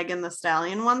to the Megan Thee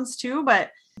Stallion ones too,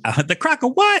 but the crock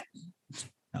of what?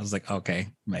 I was like, okay,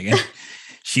 Megan.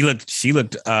 She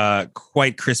looked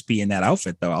quite crispy in that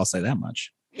outfit though. I'll say that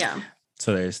much. Yeah.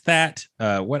 So there's that.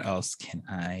 What else can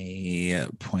I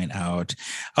point out?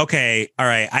 Okay. All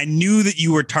right. I knew that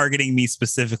you were targeting me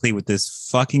specifically with this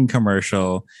fucking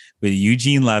commercial with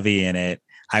Eugene Levy in it.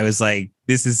 I was like,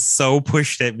 this is so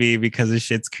pushed at me because of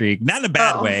Schitt's Creek. Not in a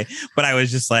bad way, but I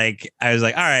was like, all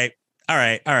right.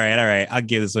 I'll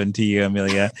give this one to you,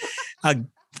 Amelia.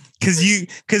 Because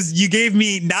you gave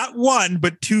me not one,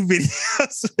 but two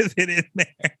videos with it in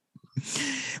there.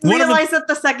 Realized that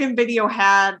the second video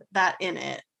had that in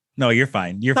it. No, you're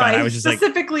fine. You're fine. I was just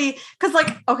specifically because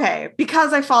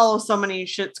because I follow so many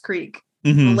Schitt's Creek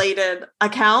related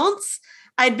accounts,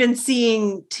 I'd been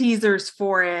seeing teasers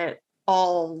for it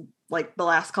all like the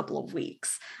last couple of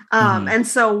weeks. And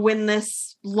so when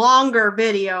this longer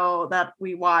video that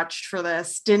we watched for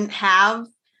this didn't have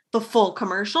the full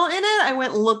commercial in it, I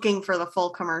went looking for the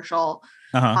full commercial.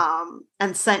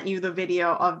 And sent you the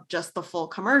video of just the full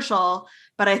commercial,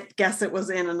 but I guess it was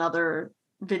in another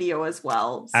video as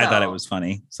well. So, I thought it was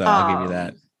funny, so I'll give you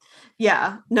that.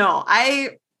 Yeah, no,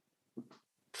 I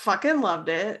fucking loved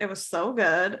it. It was so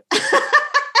good.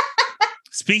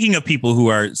 Speaking of people who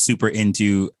are super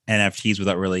into NFTs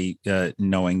without really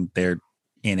knowing they're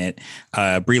in it,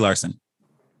 Brie Larson.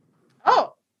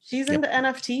 Oh, she's into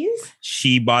NFTs?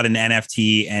 She bought an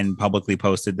NFT and publicly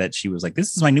posted that she was like,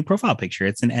 this is my new profile picture.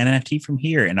 It's an NFT from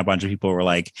here. And a bunch of people were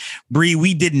like, Brie,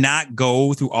 we did not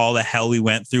go through all the hell we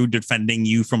went through defending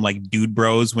you from like Dude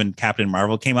Bros when Captain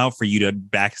Marvel came out for you to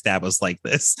backstab us like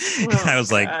this. Oh, I was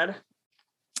God.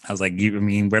 like, I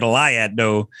mean, where to lie at?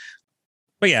 No.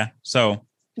 But yeah, so.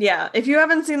 Yeah, if you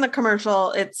haven't seen the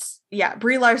commercial,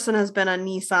 Brie Larson has been a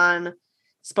Nissan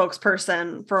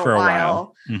spokesperson for a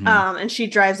while. Mm-hmm. And she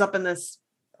drives up in this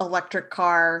electric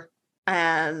car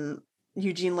and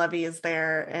Eugene Levy is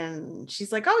there and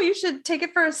she's like, oh, you should take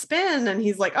it for a spin. And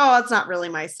he's like, oh, it's not really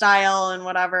my style and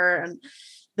whatever. And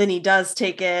then he does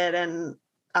take it and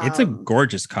it's a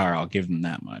gorgeous car. I'll give him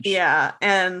that much. Yeah.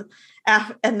 And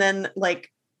then like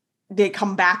they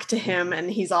come back to him and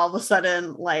he's all of a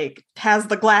sudden like has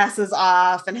the glasses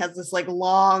off and has this like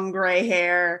long gray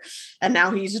hair. And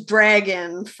now he's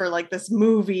dragging for like this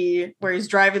movie where he's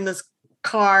driving this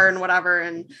car and whatever.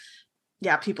 And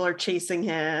yeah, people are chasing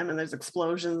him and there's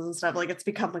explosions and stuff. Like it's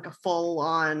become like a full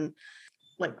on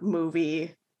like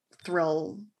movie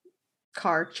thrill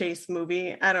car chase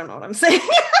movie. I don't know what I'm saying.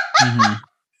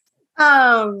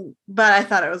 Mm-hmm. But I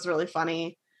thought it was really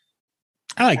funny.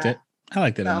 I liked it.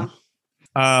 So.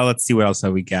 Let's see what else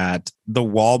have we got. The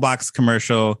Wallbox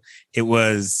commercial. It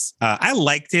was I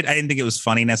liked it. I didn't think it was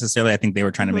funny necessarily. I think they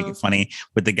were trying to make it funny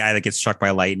with the guy that gets struck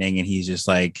by lightning and he's just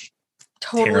like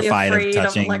totally terrified afraid of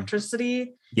touching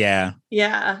electricity. Yeah.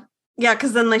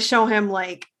 Because then they show him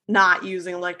like not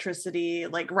using electricity,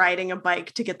 like riding a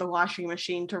bike to get the washing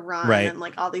machine to run and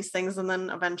like all these things. And then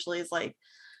eventually he's like,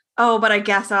 oh, but I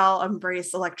guess I'll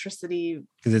embrace electricity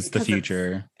because it's the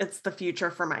future. It's the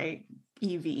future for my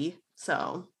EV.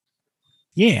 So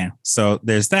yeah, so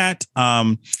there's that.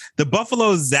 The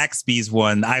Buffalo Zaxby's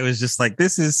one, I was just like,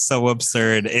 this is so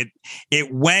absurd.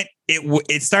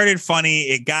 It started funny,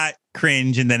 it got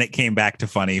cringe, and then it came back to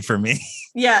funny for me.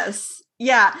 Yes,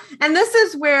 yeah, and this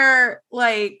is where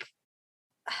like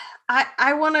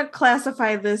I want to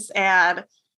classify this ad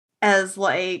as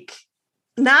like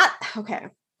not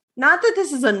that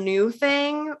this is a new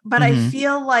thing, but I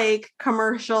feel like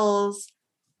commercials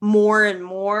more and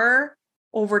more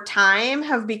over time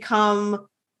have become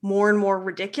more and more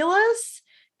ridiculous.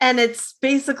 And it's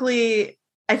basically,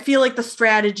 I feel like the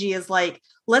strategy is like,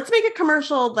 let's make a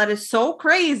commercial that is so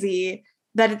crazy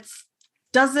that it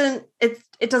doesn't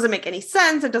make any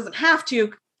sense. It doesn't have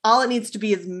to. All it needs to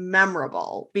be is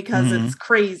memorable because it's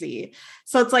crazy.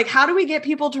 So it's like, how do we get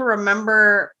people to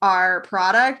remember our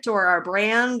product or our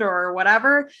brand or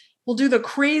whatever? We'll do the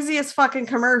craziest fucking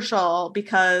commercial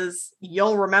because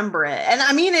you'll remember it. And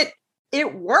I mean,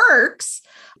 it works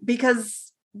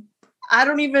because I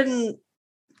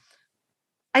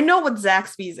know what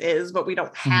Zaxby's is, but we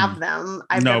don't have them.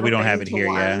 We don't have it here.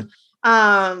 One.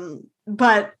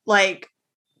 But like,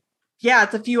 yeah,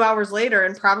 it's a few hours later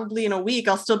and probably in a week,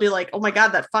 I'll still be like, oh my God,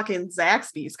 that fucking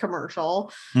Zaxby's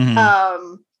commercial.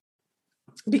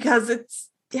 Because it's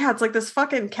like this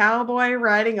fucking cowboy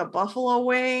riding a buffalo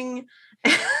wing.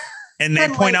 And they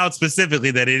point out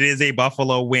specifically that it is a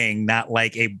buffalo wing, not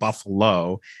like a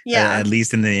buffalo. Yeah. At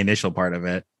least in the initial part of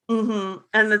it. And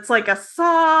it's like a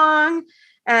song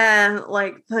and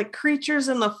like the creatures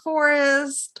in the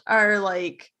forest are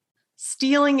like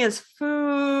stealing his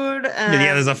food. And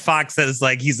yeah, there's a fox that is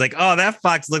like, he's like, oh, that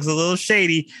fox looks a little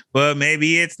shady, but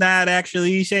maybe it's not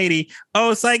actually shady.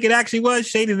 Oh, it's like it actually was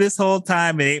shady this whole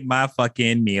time. It ate my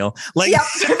fucking meal. Like, yep,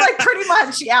 like pretty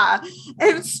much, yeah.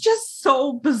 It's just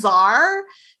so bizarre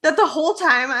that the whole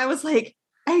time I was like,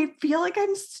 I feel like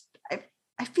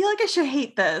I should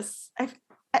hate this.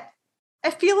 I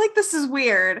feel like this is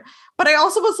weird, but I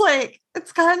also was like,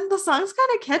 the song's kind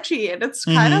of catchy and it's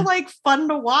kind of like fun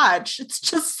to watch. It's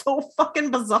just so fucking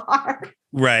bizarre.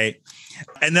 Right.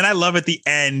 And then I love at the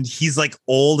end, he's like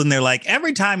old and they're like,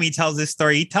 every time he tells this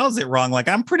story, he tells it wrong. Like,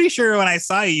 I'm pretty sure when I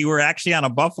saw you, you were actually on a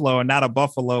buffalo and not a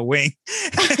buffalo wing.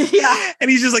 Yeah. And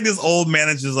he's just like this old man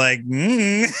that's just like,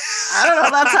 I don't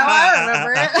know. That's how I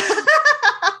remember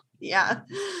it. Yeah.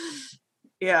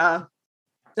 Yeah.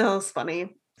 That was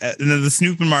funny. And then the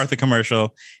Snoop and Martha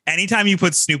commercial. Anytime you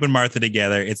put Snoop and Martha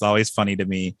together, it's always funny to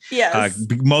me. Yes.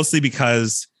 Mostly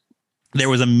because there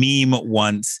was a meme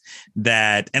once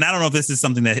that, and I don't know if this is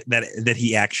something that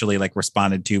he actually like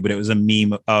responded to, but it was a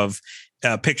meme of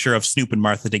a picture of Snoop and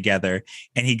Martha together,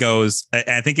 and he goes,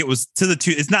 I think it was to the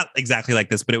two. It's not exactly like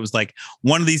this, but it was like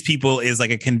one of these people is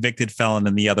like a convicted felon,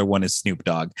 and the other one is Snoop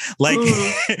Dogg, like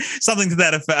something to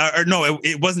that effect. Or no,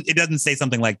 it wasn't. It doesn't say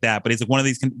something like that, but it's like one of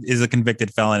these is a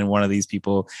convicted felon, and one of these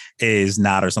people is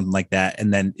not, or something like that.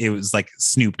 And then it was like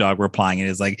Snoop Dogg replying, and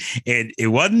it's like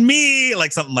it wasn't me,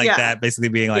 like something like that, basically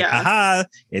being like, "Aha,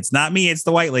 it's not me, it's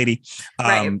the white lady."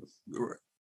 Right.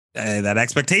 That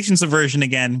expectation subversion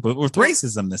again, but with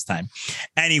racism this time.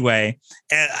 Anyway,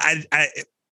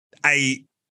 I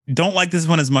don't like this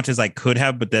one as much as I could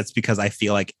have, but that's because I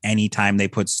feel like anytime they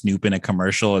put Snoop in a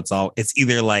commercial, it's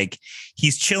either like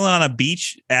he's chilling on a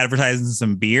beach advertising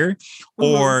some beer,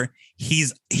 or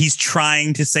he's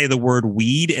trying to say the word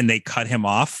weed and they cut him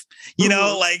off, you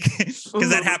know, like, because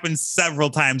that happens several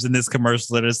times in this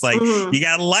commercial. That it's like, you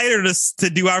got a lighter to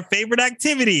do our favorite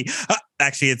activity.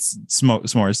 Actually, it's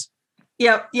s'mores.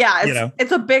 Yep. Yeah.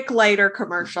 It's a Bic lighter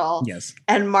commercial. Yes.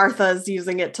 And Martha's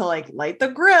using it to like light the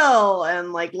grill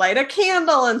and like light a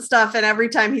candle and stuff. And every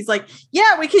time he's like,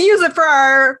 yeah, we can use it for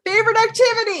our favorite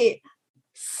activity,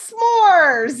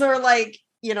 s'mores, or like,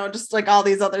 you know, just like all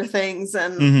these other things.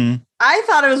 And I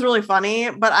thought it was really funny,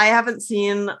 but I haven't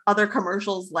seen other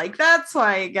commercials like that. So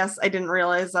I guess I didn't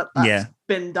realize that that's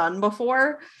been done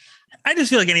before. I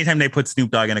just feel like anytime they put Snoop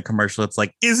Dogg in a commercial, it's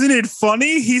like, isn't it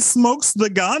funny? He smokes the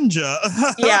ganja.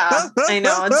 Yeah, I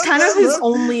know. It's kind of his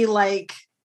only like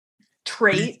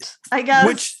trait, I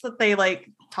guess, that they like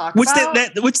talk about.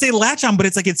 Which they latch on, but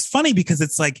it's like, it's funny because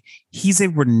it's like, he's a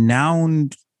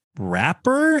renowned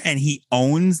rapper and he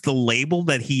owns the label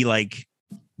that he like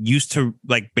used to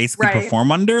like basically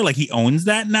perform under. Like he owns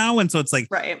that now, and so it's like,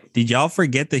 did y'all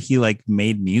forget that he like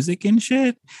made music and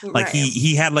shit? Like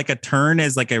he had like a turn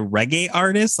as like a reggae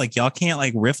artist. Like y'all can't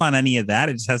like riff on any of that.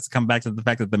 It just has to come back to the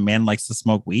fact that the man likes to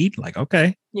smoke weed. Like,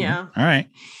 okay, all right.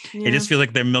 It just feels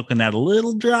like they're milking that a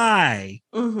little dry,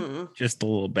 just a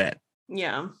little bit.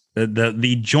 Yeah.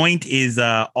 The joint is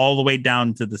all the way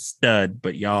down to the stud,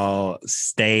 but y'all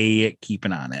stay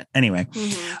keeping on it anyway.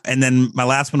 And then my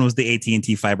last one was the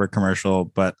AT&T fiber commercial,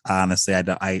 but honestly,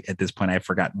 I at this point I've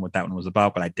forgotten what that one was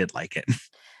about, but I did like it.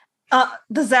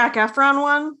 The Zac Efron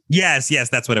one. Yes,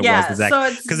 that's what it was.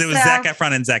 Because it was Zac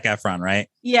Efron and Zac Efron, right?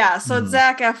 Yeah, so it's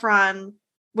Zac Efron,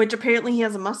 which apparently he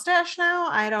has a mustache now.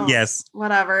 I don't. Yes.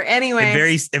 Whatever. Anyway,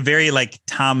 a very like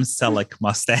Tom Selleck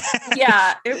mustache.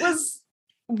 Yeah, it was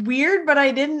weird, but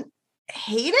I didn't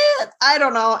hate it. I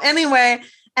don't know. Anyway,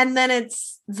 and then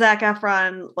it's Zac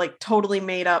Efron like totally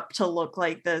made up to look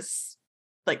like this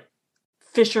like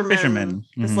fisherman.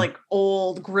 This like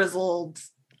old grizzled,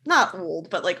 not old,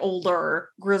 but like older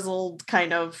grizzled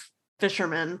kind of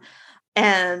fisherman.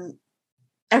 And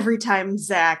every time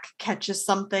Zach catches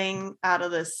something out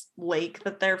of this lake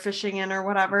that they're fishing in or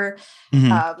whatever,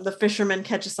 the fisherman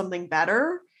catches something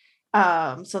better.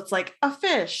 So it's like a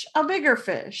fish, a bigger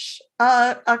fish,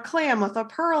 a clam with a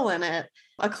pearl in it,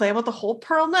 a clam with a whole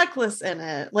pearl necklace in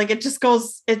it. Like it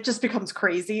just becomes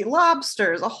crazy.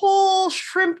 Lobsters, a whole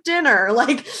shrimp dinner.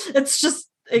 Like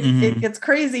it gets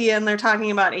crazy. And they're talking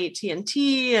about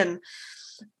AT&T, and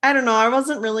I don't know. I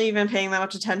wasn't really even paying that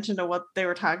much attention to what they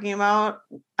were talking about.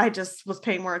 I just was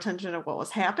paying more attention to what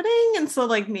was happening. And so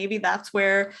like, maybe that's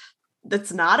where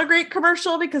it's not a great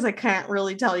commercial, because I can't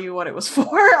really tell you what it was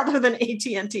for other than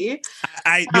AT&T.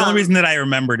 The only reason that I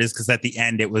remembered is because at the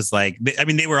end it was like, I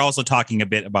mean, they were also talking a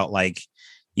bit about like,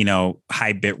 you know,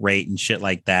 high bit rate and shit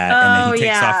like that. And then he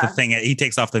takes off the thing. He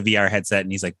takes off the VR headset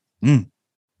and he's like,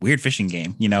 weird fishing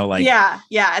game, you know, like. Yeah.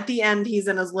 At the end, he's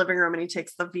in his living room and he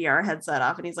takes the VR headset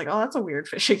off and he's like, oh, that's a weird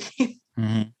fishing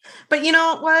game. But you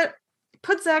know what?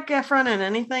 Put Zac Efron in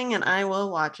anything and I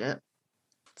will watch it.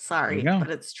 Sorry,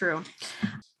 but it's true.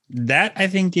 That I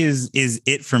think is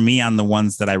it for me on the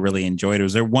ones that I really enjoyed.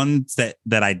 Was there ones that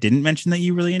I didn't mention that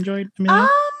you really enjoyed, Amelia?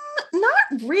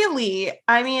 Not really.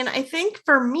 I mean, I think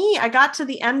for me, I got to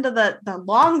the end of the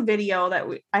long video that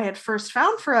I had first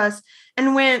found for us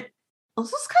and went, this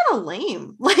is kind of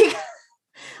lame. Like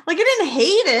I didn't hate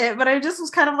it, but I just was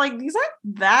kind of like, these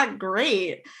aren't that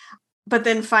great. But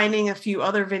then finding a few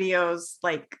other videos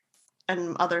like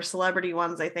and other celebrity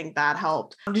ones, I think that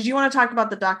helped. Did you want to talk about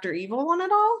the Dr. Evil one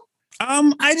at all?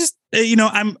 I just,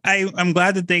 I'm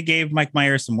glad that they gave Mike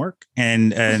Myers some work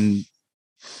and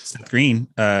Seth Green,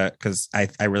 because I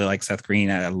really like Seth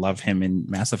Green. I love him in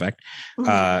Mass Effect.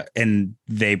 And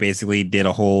they basically did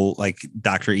a whole like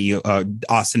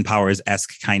Austin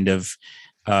Powers-esque kind of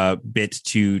bit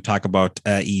to talk about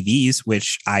EVs,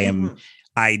 which I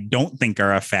I don't think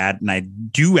are a fad, and I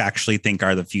do actually think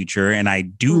are the future. And I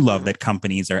do love that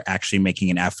companies are actually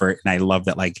making an effort. And I love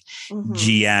that like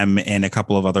GM and a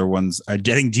couple of other ones, I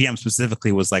think GM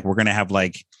specifically was like, we're going to have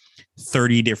like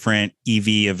 30 different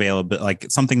EV available, like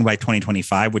something by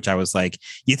 2025, which I was like,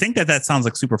 you think that sounds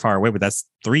like super far away, but that's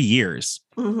 3 years.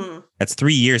 That's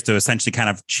 3 years to essentially kind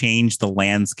of change the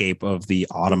landscape of the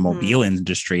automobile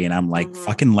industry. And I'm like,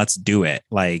 fucking let's do it.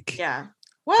 Like, yeah.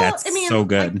 Well, that's I mean, so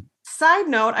good. Like, side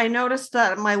note, I noticed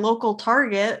that my local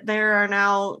Target, there are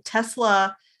now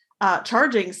Tesla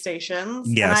charging stations.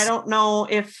 Yes. And I don't know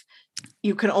if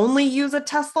you can only use a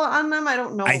Tesla on them. I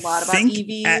don't know a lot about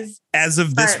EVs. As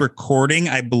of this recording,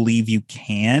 I believe you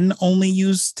can only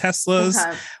use Teslas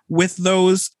with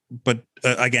those. But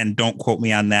again, don't quote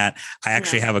me on that. I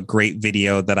actually have a great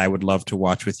video that I would love to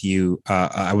watch with you.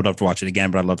 I would love to watch it again,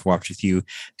 but I'd love to watch with you.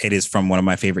 It is from one of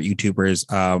my favorite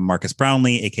YouTubers, Marcus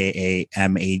Brownlee, aka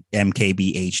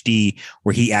MKBHD,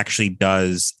 where he actually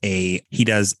does a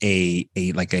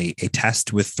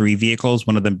test with 3 vehicles.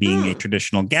 One of them being a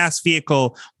traditional gas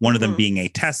vehicle, one of them being a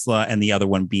Tesla, and the other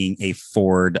one being a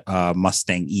Ford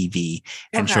Mustang EV,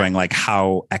 and showing like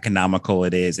how economical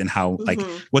it is and how like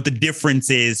what the difference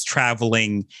is traveling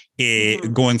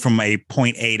going from a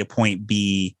point A to point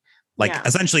B, like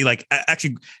essentially like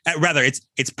actually rather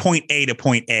it's point A to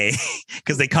point A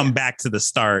because they come back to the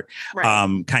start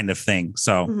kind of thing.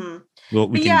 So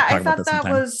we can talk about that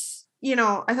sometime.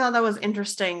 I thought that was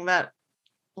interesting that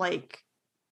like,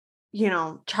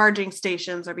 charging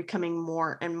stations are becoming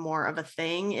more and more of a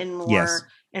thing in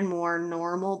more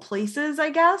normal places, I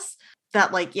guess.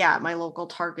 That like, my local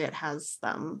Target has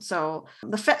them. So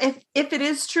if it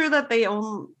is true that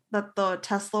that the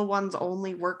Tesla ones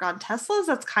only work on Teslas,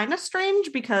 that's kind of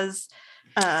strange because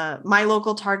my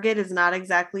local Target is not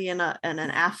exactly in an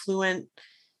affluent,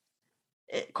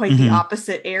 quite the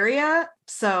opposite area.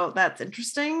 So that's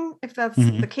interesting if that's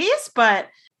the case. But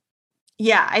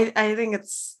yeah, I think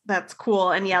that's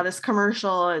cool. And this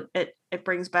commercial, it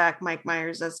brings back Mike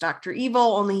Myers as Dr.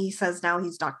 Evil, only he says now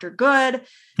he's Dr. Good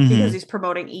because he's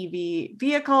promoting EV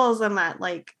vehicles, and that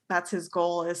like that's his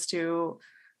goal, is to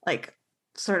like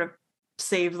sort of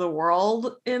save the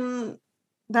world in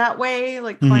that way,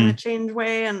 like climate change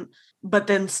way, but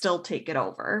then still take it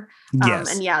over.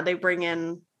 And they bring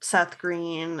in Seth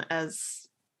Green as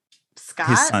Scott.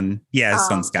 His son. Yeah, his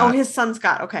son Scott. Oh, his son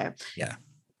Scott. Okay. Yeah.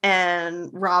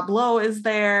 And Rob Lowe is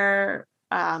there.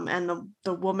 And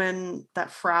the woman,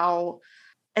 that Frau.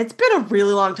 It's been a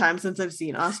really long time since I've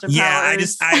seen Austin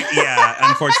Powers.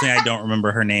 Unfortunately, I don't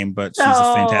remember her name, but she's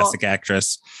a fantastic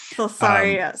actress. So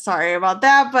sorry about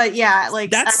that. But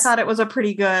I thought it was a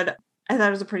pretty good. I thought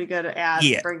it was a pretty good ad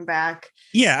to bring back.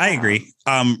 Yeah, I agree.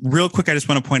 Real quick, I just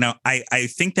want to point out, I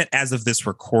think that as of this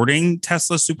recording,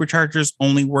 Tesla superchargers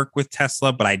only work with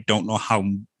Tesla, but I don't know how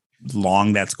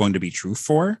long that's going to be true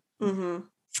for.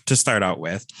 To start out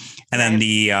with. And then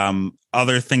the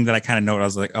other thing that I kind of noted, I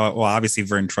was like, oh, well, obviously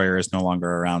Vern Troyer is no longer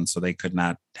around, so they could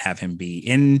not have him be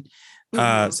in.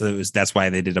 So that's why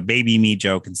they did a baby me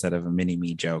joke instead of a mini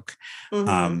me joke.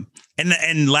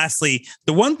 And lastly,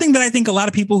 the one thing that I think a lot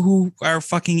of people who are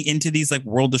fucking into these like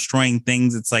world destroying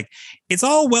things, it's like, it's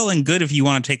all well and good if you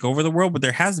want to take over the world, but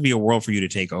there has to be a world for you to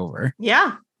take over.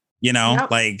 Yeah.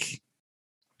 Like,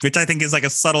 which I think is like a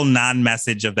subtle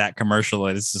non-message of that commercial.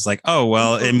 It's just like, oh,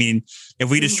 well, I mean, if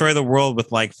we destroy the world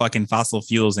with like fucking fossil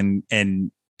fuels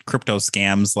and crypto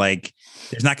scams, like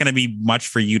there's not going to be much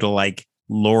for you to like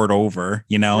lord over,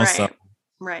 Right. So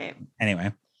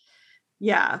anyway.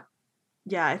 Yeah.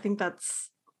 I think that's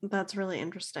really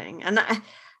interesting. And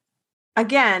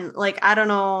again, like, I don't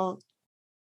know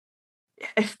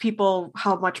if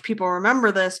how much people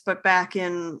remember this, but back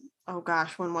in, oh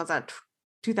gosh, when was that?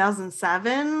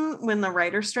 2007, when the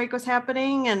writer's strike was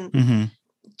happening, and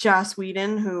Joss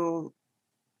Whedon, who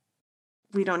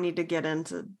we don't need to get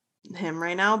into him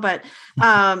right now, but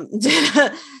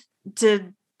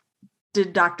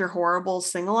did Dr.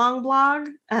 Horrible's sing-along blog,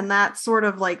 and that's sort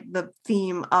of like the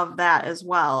theme of that as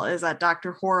well, is that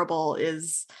Dr. Horrible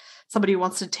is somebody who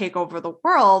wants to take over the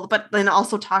world, but then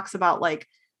also talks about like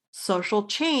social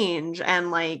change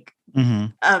and like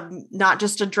not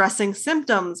just addressing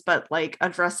symptoms, but like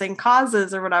addressing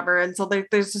causes or whatever. And so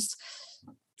there's this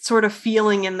sort of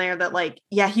feeling in there that like,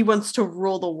 he wants to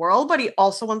rule the world, but he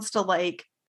also wants to like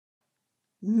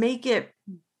make it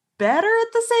better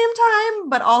at the same time,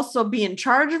 but also be in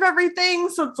charge of everything.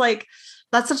 So it's like,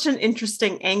 that's such an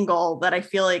interesting angle that I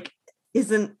feel like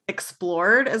isn't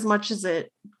explored as much as it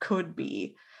could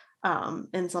be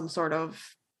in some sort of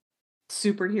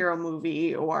superhero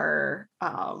movie or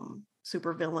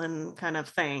supervillain kind of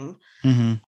thing.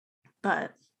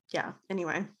 But yeah.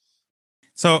 Anyway.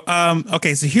 So,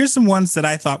 okay, so here's some ones that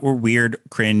I thought were weird,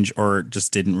 cringe, or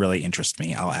just didn't really interest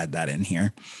me. I'll add that in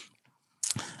here.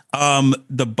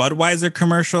 The Budweiser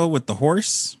commercial with the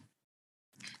horse.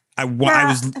 I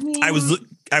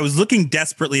was looking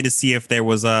desperately to see if there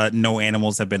was no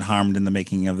animals have been harmed in the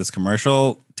making of this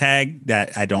commercial tag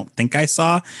that I don't think I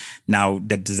saw. Now,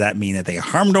 does that mean that they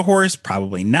harmed a horse?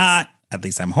 Probably not. At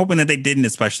least I'm hoping that they didn't,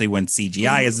 especially when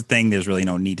CGI is a thing. There's really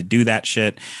no need to do that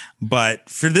shit. But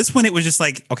for this one, it was just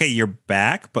like, okay, you're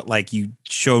back, but like you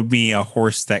showed me a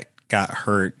horse that got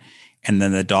hurt, and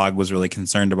then the dog was really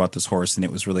concerned about this horse, and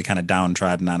it was really kind of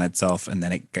downtrodden on itself, and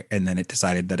then it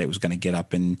decided that it was going to get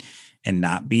up and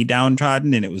not be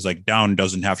downtrodden, and it was like down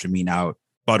doesn't have to mean out,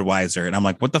 Budweiser, and I'm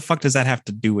like, what the fuck does that have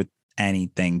to do with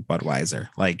anything Budweiser?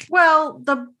 Like, well,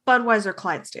 the Budweiser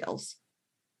Clydesdales.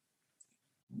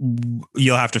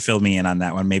 You'll have to fill me in on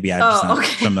that one. Maybe I'm just not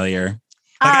familiar.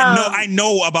 Like I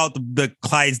know about the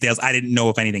Clydesdales. I didn't know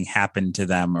if anything happened to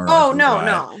them or. Oh no.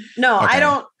 Okay. I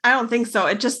don't think so.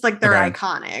 It's just like they're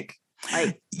iconic.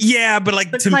 Like yeah, but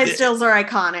like the Clydesdales are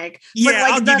iconic. Yeah,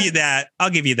 like I'll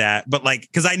give you that. But like,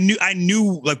 because I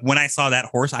knew like when I saw that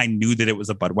horse, I knew that it was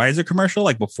a Budweiser commercial,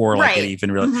 like before like it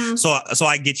even really. Mm-hmm. So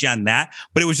I get you on that.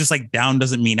 But it was just like down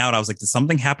doesn't mean out. I was like, does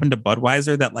something happen to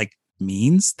Budweiser that like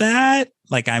means that?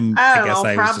 Like I guess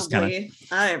I was just kind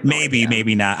of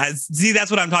maybe not. See,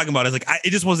 that's what I'm talking about. It's like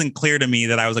it just wasn't clear to me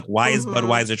that I was like, why is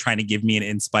Budweiser trying to give me an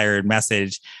inspired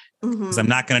message? Because I'm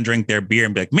not going to drink their beer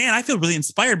and be like, man, I feel really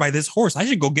inspired by this horse. I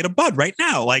should go get a Bud right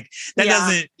now. Like that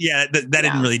doesn't. Yeah, that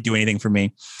didn't really do anything for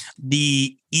me.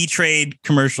 The E-Trade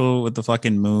commercial with the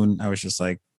fucking moon. I was just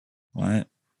like, what?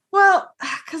 Well,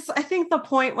 because I think the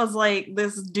point was like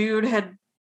this dude had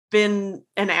been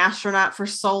an astronaut for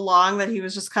so long that he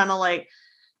was just kind of like,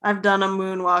 I've done a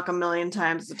moonwalk a million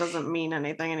times. It doesn't mean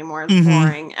anything anymore. It's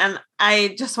boring. And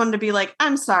I just wanted to be like,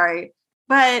 I'm sorry,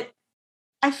 but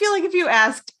I feel like if you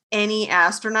asked any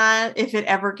astronaut if it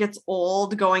ever gets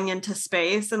old going into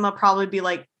space, and they'll probably be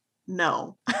like,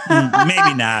 no.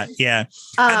 Maybe not. Yeah.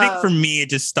 I think for me, it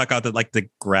just stuck out that like the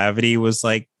gravity was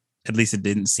like, at least it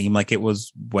didn't seem like it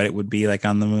was what it would be like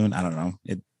on the moon. I don't know.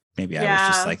 Maybe I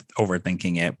was just like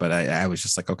overthinking it, but I was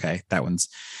just like, okay, that one's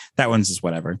just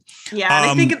whatever.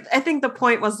 Yeah. And I think the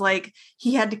point was like,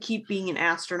 he had to keep being an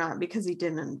astronaut because he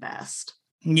didn't invest.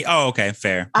 Oh, okay.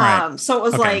 Fair. Right. So it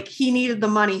was like, he needed the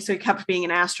money, so he kept being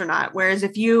an astronaut. Whereas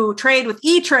if you trade with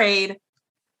E-Trade,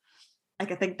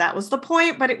 like, I think that was the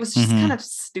point, but it was just kind of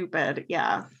stupid.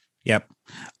 Yeah. Yep.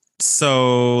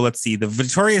 So let's see. The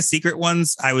Victoria's Secret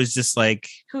ones, I was just like,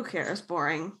 who cares?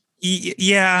 Boring.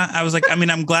 Yeah, I was like, I mean,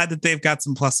 I'm glad that they've got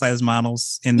some plus size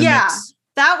models in the mix.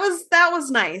 That was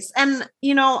nice. And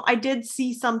I did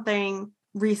see something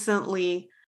recently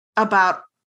about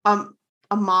a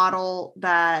model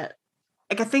that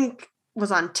like I think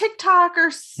was on TikTok or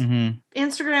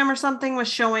Instagram or something, was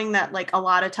showing that like a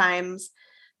lot of times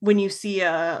when you see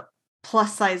a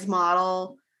plus size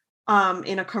model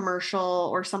in a commercial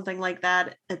or something like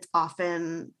that, it's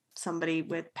often somebody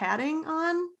with padding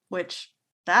on, which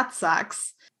that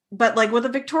sucks. But like with a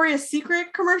Victoria's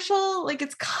Secret commercial, like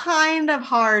it's kind of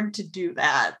hard to do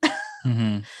that.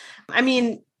 I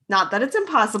mean, not that it's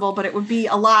impossible, but it would be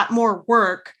a lot more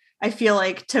work, I feel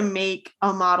like, to make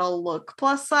a model look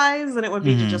plus size than it would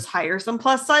be to just hire some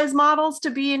plus size models to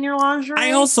be in your lingerie.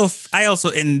 I also,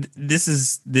 and this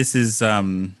is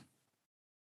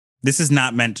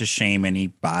not meant to shame any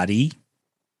body,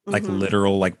 like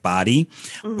literal like body,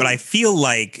 but I feel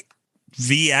like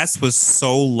VS was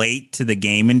so late to the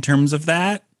game in terms of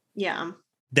that. Yeah.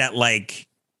 That like,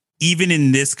 even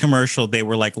in this commercial, they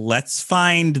were like, let's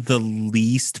find the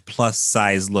least plus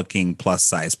size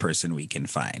person we can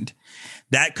find.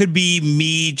 That could be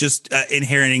me just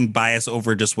inheriting bias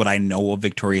over just what I know of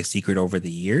Victoria's Secret over the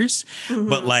years.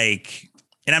 But like,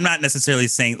 and I'm not necessarily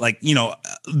saying like,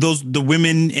 the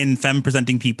women and femme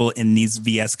presenting people in these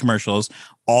VS commercials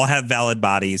all have valid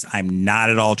bodies. I'm not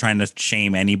at all trying to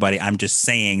shame anybody. I'm just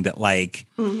saying that like,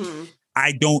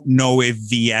 I don't know if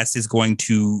VS is going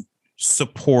to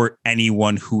support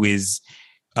anyone who is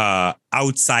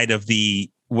outside of the,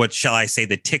 what shall I say,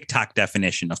 the TikTok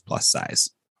definition of plus size,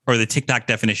 or the TikTok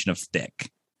definition of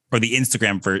thick, or the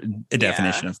Instagram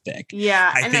definition of thick.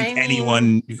 Yeah. I think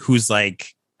anyone who's like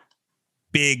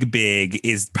big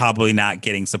is probably not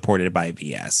getting supported by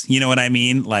VS. You know what I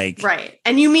mean? Like, right.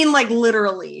 And you mean like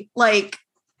literally, like,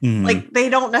 like they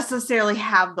don't necessarily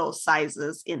have those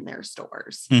sizes in their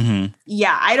stores.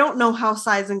 Yeah. I don't know how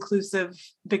size inclusive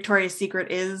Victoria's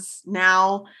Secret is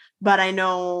now, but I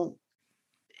know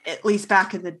at least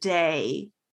back in the day,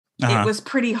 it was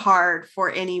pretty hard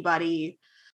for anybody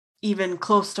even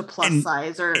close to plus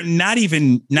size, or and not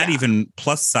even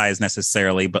plus size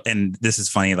necessarily, but and this is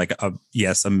funny, like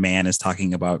a man is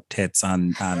talking about tits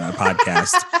on a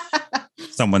podcast.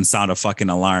 Someone sound a fucking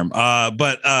alarm.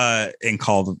 And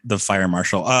call the fire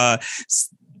marshal.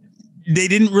 They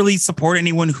didn't really support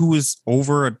anyone who was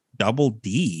over a double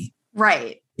D.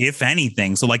 Right. If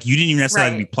anything. So like you didn't even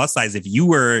necessarily be plus size. If you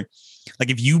were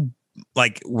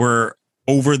were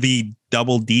over the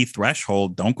double D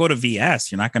threshold, don't go to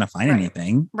VS. You're not going to find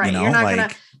anything. Right. You know, you're not going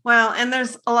to, well, and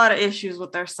there's a lot of issues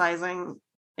with their sizing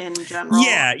in general.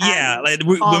 Yeah. Like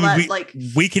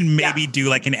we can maybe do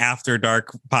like an after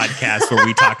dark podcast where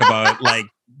we talk about like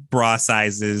bra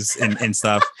sizes and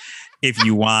stuff. If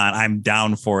you want, I'm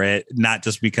down for it. Not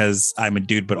just because I'm a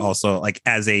dude, but also like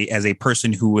as a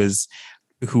person who was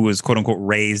quote unquote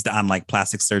raised on like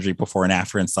plastic surgery before and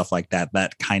after and stuff like that.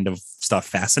 That kind of stuff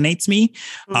fascinates me.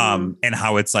 And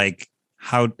how it's like,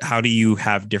 how do you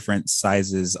have different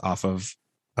sizes off of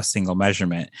a single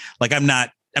measurement? Like we don't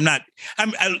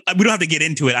have to get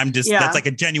into it. I'm just, that's like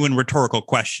a genuine rhetorical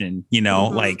question, you know,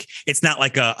 like it's not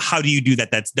like how do you do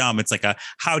that? That's dumb. It's like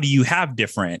how do you have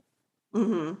different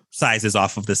sizes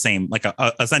off of the same, like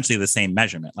essentially the same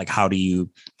measurement? Like, how do you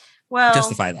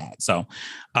justify that? So,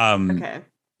 okay.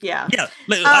 Yeah. Again,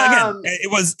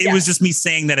 it was just me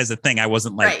saying that as a thing. I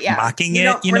wasn't like mocking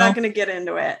it. We're not going to get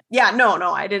into it. Yeah. No,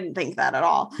 I didn't think that at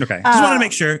all. Okay. Just want to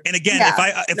make sure. And again,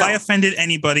 if I offended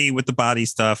anybody with the body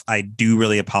stuff, I do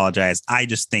really apologize. I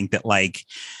just think that like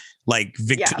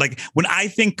when I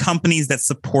think companies that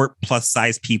support plus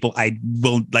size people, I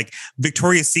will like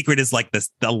Victoria's Secret is like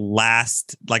the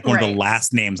last, like one of the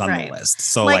last names on the list.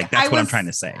 So like that's what I'm trying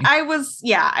to say. I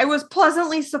was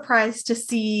pleasantly surprised to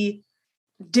see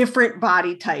different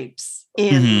body types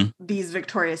in these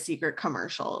Victoria's Secret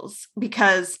commercials,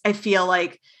 because I feel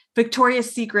like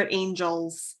Victoria's Secret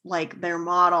angels, like their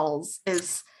models,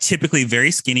 is typically very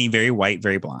skinny, very white,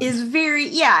 very blonde. Is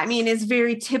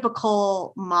very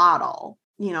typical model.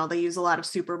 You know, they use a lot of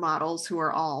supermodels who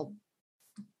are all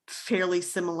fairly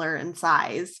similar in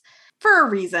size for a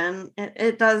reason.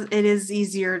 It is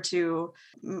easier to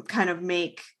kind of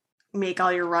make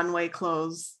all your runway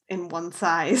clothes in one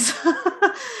size.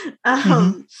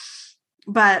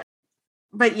 But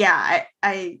yeah,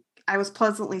 I was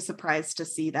pleasantly surprised to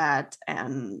see that,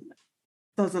 and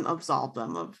doesn't absolve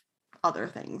them of other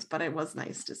things, but it was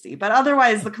nice to see. But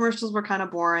otherwise, the commercials were kind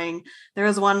of boring. There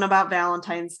was one about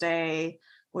Valentine's Day,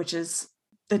 which is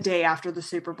the day after the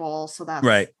Super Bowl. So that's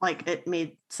like, it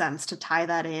made sense to tie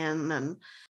that in, and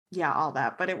all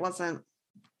that, but it wasn't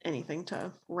anything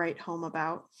to write home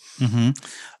about.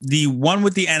 The one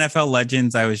with the NFL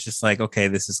legends, I was just like, okay,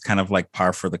 this is kind of like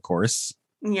par for the course.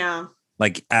 Yeah.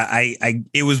 Like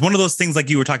it was one of those things like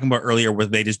you were talking about earlier where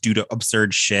they just do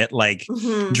absurd shit. Like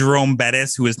Jerome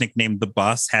Bettis, who is nicknamed the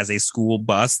Bus, has a school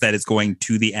bus that is going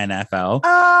to the NFL.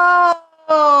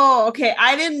 Oh, okay.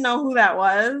 I didn't know who that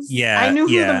was. Yeah. I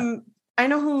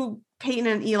know who Peyton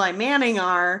and Eli Manning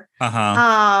are.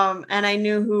 And I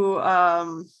knew who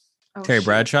Terry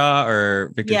Bradshaw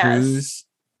or Victor Cruz.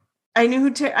 I know who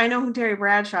Terry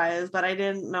Bradshaw is, but I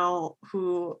didn't know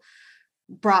who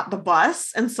brought the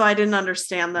bus, and so I didn't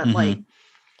understand that like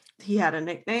he had a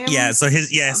nickname. So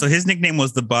his nickname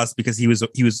was the Bus because he was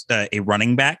a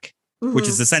running back, which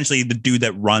is essentially the dude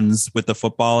that runs with the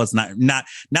football. It's not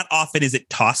often is it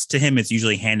tossed to him. It's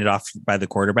usually handed off by the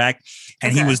quarterback,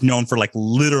 and he was known for like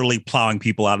literally plowing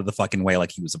people out of the fucking way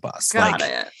like he was a bus. Got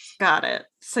it.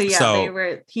 So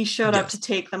he showed up to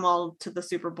take them all to the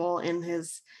Super Bowl in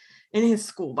his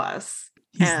school bus.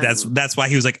 That's why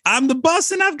he was like, I'm the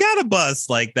bus and I've got a bus.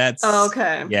 Like that's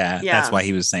okay. Yeah. That's why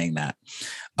he was saying that.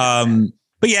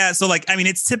 But yeah, so like, I mean,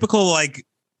 it's typical like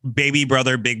baby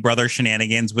brother, big brother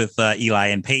shenanigans with Eli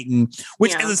and Peyton,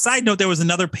 which as a side note, there was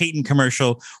another Peyton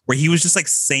commercial where he was just like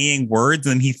saying words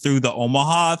and he threw the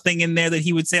Omaha thing in there that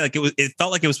he would say. Like it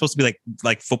felt like it was supposed to be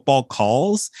like football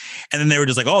calls. And then they were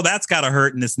just like, oh, that's gotta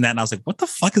hurt and this and that. And I was like, what the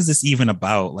fuck is this even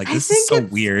about? Like, this is so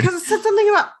weird. Because it said something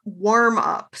about warm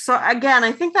up. So again,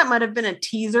 I think that might have been a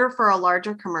teaser for a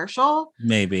larger commercial.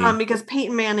 Maybe. Because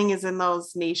Peyton Manning is in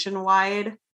those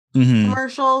nationwide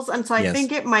commercials, and so I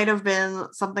think it might have been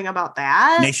something about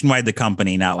that. Nationwide, the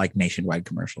company, not like nationwide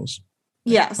commercials.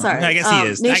 Yeah, sorry. I guess he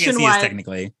is. I guess he is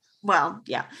technically. Well,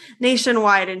 yeah,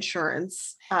 nationwide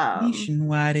insurance.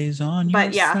 Nationwide is on your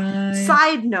but yeah. side.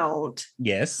 Side note.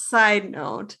 Yes. Side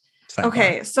note.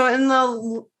 Okay, so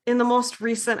in the most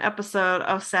recent episode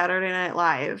of Saturday Night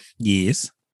Live,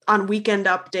 on Weekend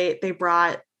Update, they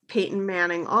brought Peyton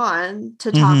Manning on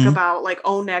to talk about like,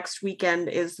 oh, next weekend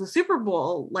is the Super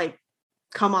Bowl, like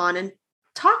come on and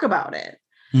talk about it.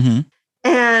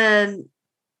 And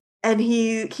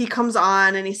he comes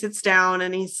on and he sits down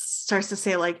and he starts to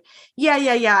say like,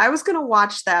 yeah, I was going to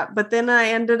watch that. But then I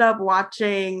ended up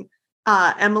watching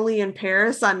Emily in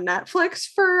Paris on Netflix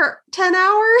for 10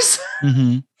 hours,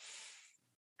 Mm-hmm.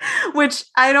 which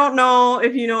I don't know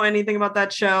if you know anything about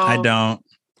that show. I don't.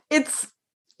 It's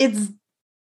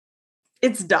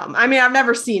dumb. I mean, I've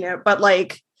never seen it, but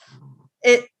like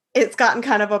it's gotten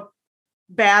kind of a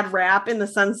bad rap in the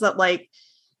sense that like,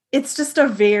 it's just a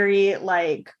very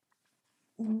like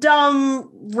dumb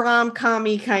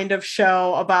rom-com-y kind of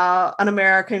show about an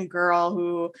American girl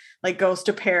who like goes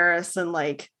to Paris and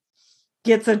like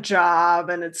gets a job,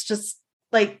 and it's just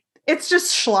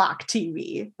schlock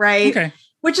TV, right? Okay.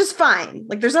 Which is fine.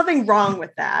 Like there's nothing wrong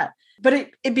with that. But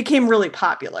it became really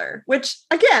popular, which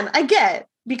again, I get,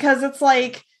 because it's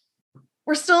like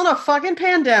we're still in a fucking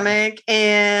pandemic,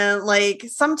 and like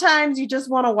sometimes you just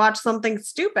want to watch something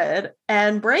stupid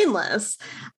and brainless.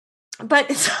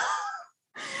 But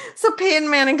so Peyton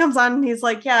Manning comes on and he's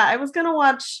like, yeah, I was going to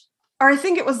watch, or I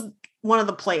think it was one of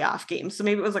the playoff games. So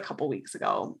maybe it was a couple weeks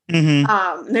ago.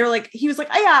 Mm-hmm. They were like, he was like,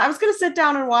 oh yeah, I was going to sit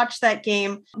down and watch that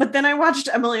game. But then I watched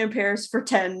Emily in Paris for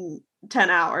 10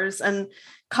 hours, and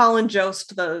Colin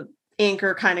Jost, the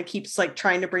anchor, kind of keeps like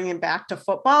trying to bring him back to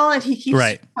football. And he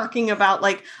keeps talking about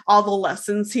like all the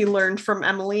lessons he learned from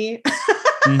Emily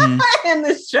in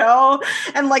this show.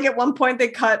 And like at one point they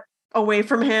cut away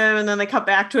from him and then they cut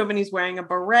back to him and he's wearing a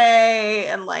beret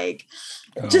and like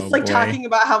talking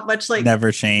about how much like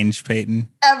never change Peyton.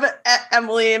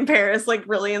 Emily in Paris like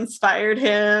really inspired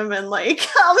him and like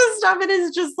all this stuff. It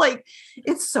is just like,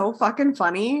 it's so fucking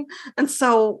funny. And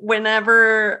so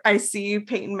whenever I see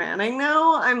Peyton Manning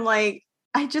now, I'm like,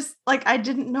 I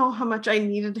didn't know how much I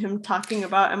needed him talking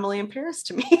about Emily in Paris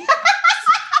to me.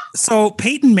 So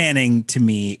Peyton Manning to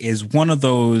me is one of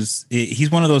those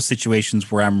situations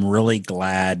where I'm really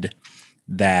glad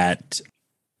that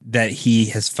he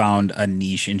has found a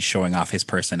niche in showing off his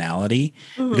personality,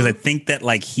 because I think that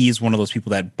like he's one of those people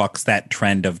that bucks that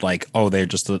trend of like, oh, they're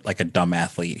just like a dumb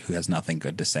athlete who has nothing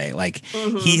good to say. Like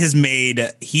he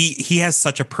has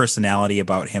such a personality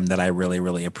about him that I really,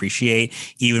 really appreciate,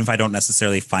 even if I don't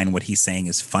necessarily find what he's saying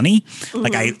is funny.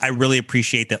 Like I really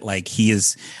appreciate that. Like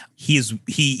he's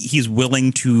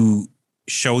willing to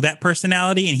show that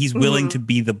personality, and he's willing to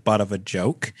be the butt of a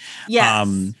joke. Yeah.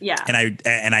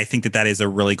 And I think that is a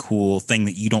really cool thing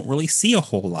that you don't really see a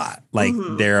whole lot. Like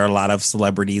there are a lot of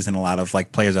celebrities and a lot of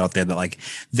like players out there that like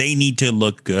they need to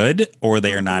look good or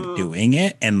they are not doing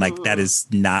it. And like that is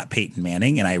not Peyton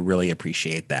Manning. And I really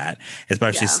appreciate that,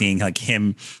 especially seeing like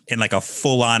him in like a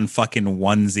full on fucking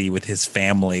onesie with his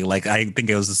family. Like I think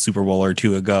it was a Super Bowl or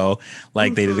two ago.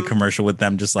 Like they did a commercial with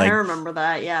them, just like, I remember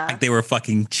that. Yeah. Like they were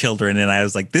fucking children. And I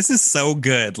was like, this is so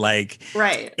good. Like,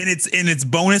 right. And it's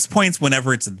bonus points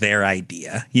whenever it's their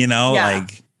idea, you know? Yeah.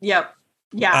 Like, yep.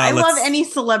 Yeah. I love any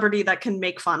celebrity that can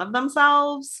make fun of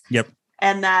themselves. Yep.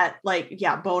 And that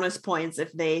bonus points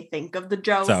if they think of the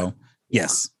joke. So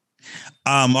yes.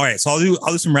 All right. So I'll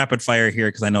do some rapid fire here,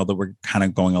 because I know that we're kind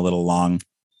of going a little long.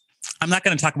 I'm not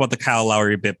going to talk about the Kyle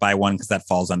Lowry bit by one, because that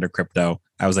falls under crypto.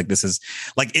 I was like, this is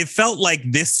like, it felt like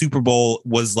this Super Bowl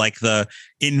was like the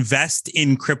invest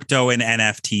in crypto and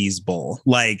NFTs bowl.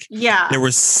 Like, there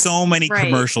were so many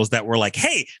commercials that were like,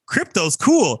 hey, crypto's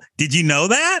cool. Did you know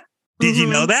that? Did you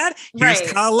know that? Here's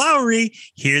Kyle Lowry.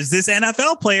 Here's this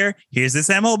NFL player. Here's this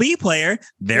MLB player.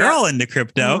 They're all into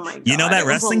crypto. Oh you know that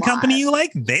wrestling company you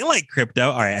like? They like crypto.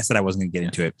 All right. I said I wasn't going to get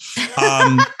into it.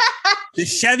 The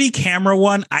Chevy camera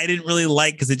one, I didn't really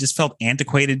like, because it just felt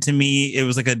antiquated to me. It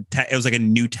was like a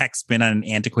new tech spin on an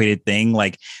antiquated thing.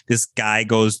 Like this guy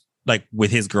goes like with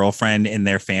his girlfriend and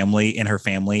her family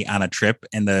on a trip,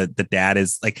 and the dad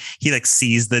is like, he like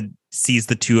sees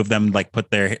the two of them like put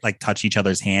their like touch each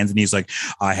other's hands, and he's like,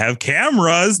 I have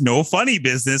cameras, no funny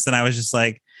business. And I was just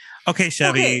like, okay,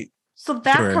 Chevy. Okay. So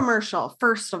that commercial,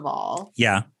 first of all,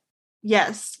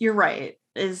 yes, you're right,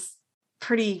 is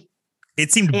pretty.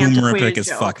 It seemed boomerific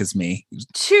as fuck as me.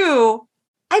 2,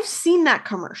 I've seen that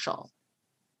commercial.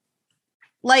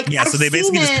 Like, so they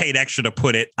basically just paid extra to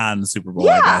put it on the Super Bowl.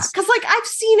 I guess, because like I've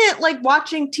seen it like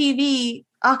watching TV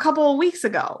a couple of weeks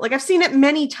ago. Like I've seen it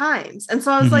many times, and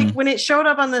so I was like, when it showed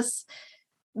up on this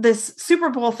Super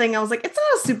Bowl thing, I was like, it's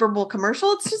not a Super Bowl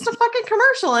commercial. It's just a fucking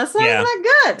commercial. It's not even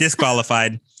that good.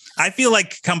 Disqualified. I feel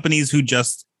like companies who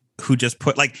just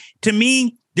put, like, to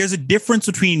me, there's a difference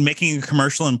between making a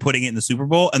commercial and putting it in the Super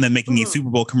Bowl, and then making a Super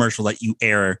Bowl commercial that you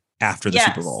air after the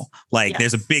Super Bowl. Like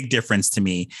there's a big difference to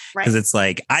me, because it's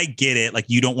like, I get it. Like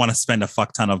you don't want to spend a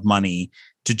fuck ton of money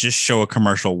to just show a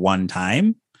commercial one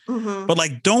time. Mhm. But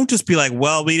like, don't just be like,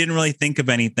 well, we didn't really think of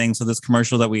anything. So this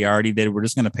commercial that we already did, we're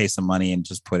just going to pay some money and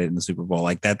just put it in the Super Bowl.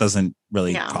 Like that doesn't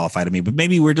really qualify to me, but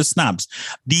maybe we're just snobs.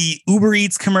 The Uber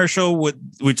Eats commercial,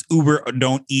 which Uber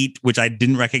don't eat, which I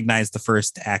didn't recognize the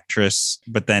first actress,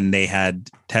 but then they had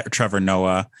Trevor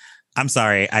Noah. I'm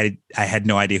sorry. I had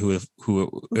no idea who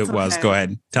it was. Okay. Go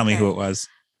ahead. Tell me who it was.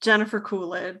 Jennifer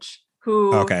Coolidge,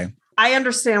 who okay. I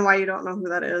understand why you don't know who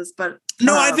that is, but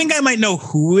no, I think I might know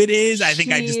who it is. I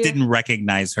think I just didn't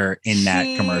recognize her in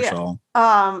that commercial.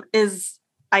 Is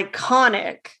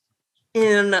iconic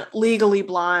in Legally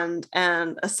Blonde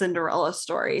and A Cinderella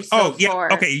Story. So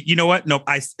okay. You know what? Nope.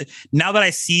 Now that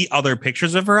I see other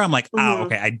pictures of her, I'm like,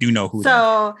 okay, I do know who.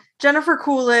 So Jennifer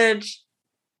Coolidge,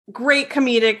 great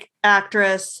comedic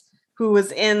actress who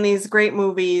was in these great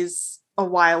movies a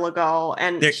while ago,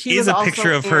 and there is a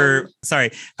picture of her.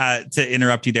 Sorry to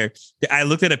interrupt you there. I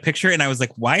looked at a picture and I was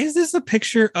like, why is this a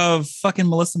picture of fucking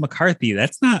Melissa McCarthy?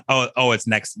 That's not. It's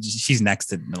next. She's next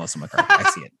to Melissa McCarthy. I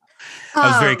see it.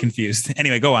 I was very confused.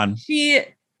 Anyway, go on.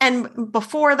 And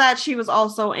before that, she was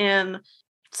also in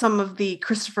some of the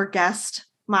Christopher Guest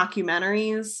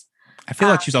mockumentaries. I feel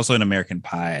like she's also in American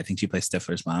Pie. I think she plays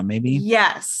Stifler's mom, maybe.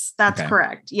 Yes, that's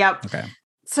correct. Yep. Okay.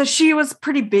 So she was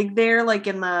pretty big there, like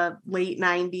in the late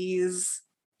 90s.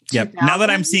 Yep. 2000s. Now that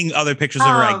I'm seeing other pictures of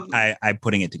her, I'm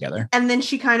putting it together. And then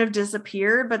she kind of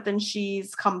disappeared, but then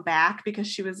she's come back because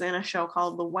she was in a show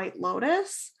called The White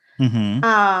Lotus,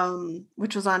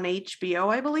 which was on HBO,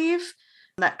 I believe,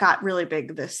 that got really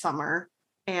big this summer.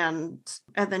 And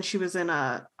then she was in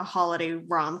a holiday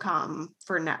rom-com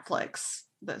for Netflix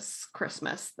this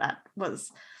Christmas.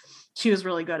 She was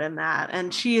really good in that.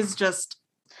 And she is just,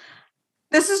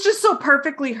 this is just so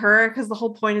perfectly her, because the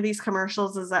whole point of these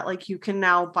commercials is that like you can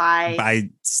now buy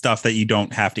stuff that you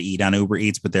don't have to eat on Uber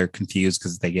Eats, but they're confused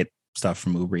because they get stuff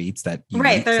from Uber Eats that you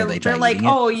right. Eat, they're, so they they're like,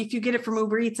 if you get it from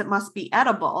Uber Eats, it must be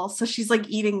edible. So she's like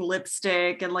eating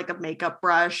lipstick and like a makeup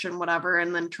brush and whatever.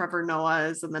 And then Trevor Noah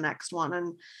is in the next one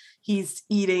and he's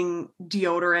eating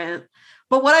deodorant.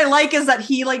 But what I like is that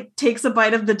he like takes a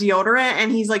bite of the deodorant and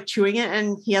he's like chewing it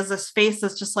and he has this face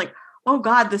that's just like, oh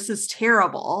God, this is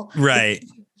terrible. Right.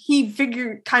 He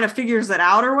kind of figures it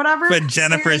out or whatever. But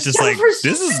Jennifer is just like,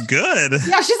 this is good.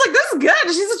 Yeah, she's like, this is good.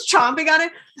 She's just chomping on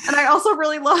it. And I also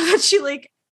really love that she like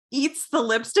eats the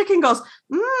lipstick and goes,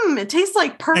 it tastes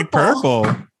like purple. Like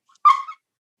purple.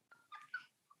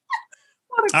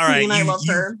 What a queen. I love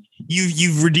her.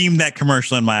 You've redeemed that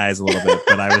commercial in my eyes a little bit,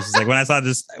 but I was just like,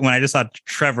 when I just saw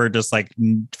Trevor just like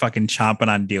fucking chomping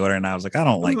on deodorant, I was like, I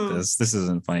don't like this. This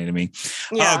isn't funny to me.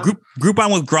 Yeah.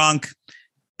 Groupon with Gronk.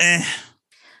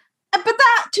 But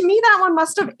that, to me, that one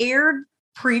must have aired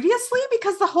previously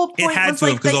because the whole point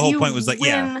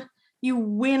you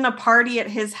win a party at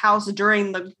his house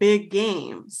during the big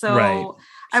game. So right.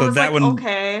 I was that like, one,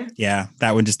 okay. Yeah,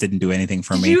 that one just didn't do anything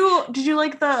for me. Did you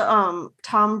like the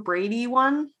Tom Brady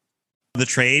one? The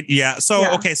trade? Yeah.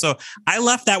 So, okay. So I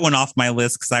left that one off my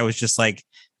list because I was just like,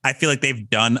 I feel like they've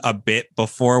done a bit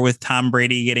before with Tom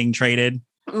Brady getting traded.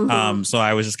 So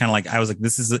I was just kind of like,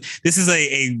 this is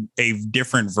a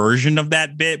different version of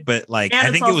that bit, but like, and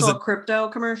I think it was a crypto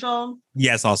commercial.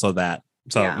 Yes. Also that.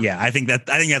 So yeah, I think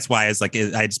that's why it's like,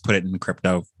 I just put it in the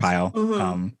crypto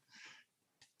pile.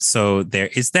 So there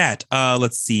is that.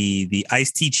 Let's see, the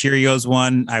iced tea Cheerios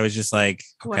one. I was just like,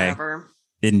 okay, whatever.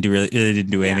 Didn't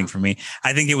do anything for me.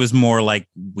 I think it was more like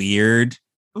weird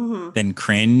than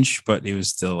cringe, but it was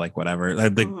still like whatever.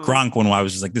 Like the Gronk one, I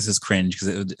was just like, this is cringe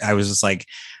because I was just like,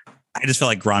 I just felt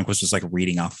like Gronk was just like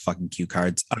reading off fucking cue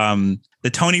cards. The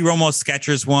Tony Romo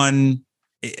Skechers one,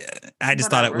 I just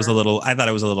thought it was a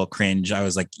little cringe. I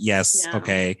was like, yes,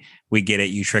 okay, we get it.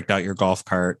 You tricked out your golf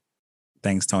cart.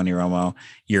 Thanks, Tony Romo.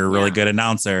 You're a really good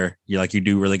announcer. You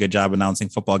do a really good job announcing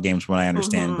football games from what I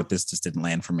understand, but this just didn't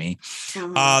land for me.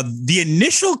 The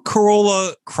initial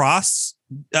Corolla Cross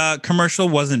commercial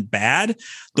wasn't bad.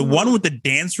 The one with the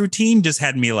dance routine just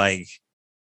had me like,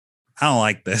 I don't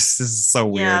like this. This is so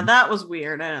weird. Yeah, that was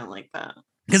weird. I didn't like that.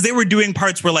 Because they were doing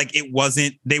parts where like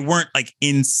they weren't like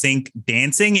in sync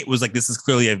dancing. It was like, this is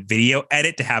clearly a video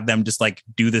edit to have them just like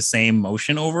do the same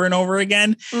motion over and over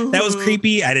again. That was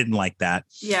creepy. I didn't like that.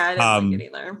 Yeah, I didn't like it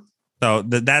either. So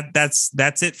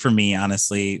that's it for me,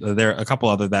 honestly. There are a couple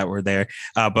other that were there.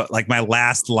 But like my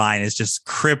last line is just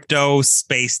crypto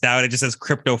spaced out. It just says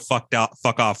crypto fuck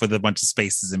off with a bunch of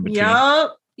spaces in between.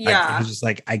 Yep. Yeah. I was just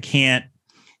like, I can't.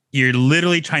 You're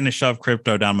literally trying to shove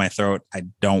crypto down my throat. I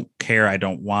don't care. I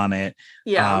don't want it.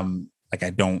 Yeah.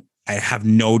 I have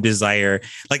no desire.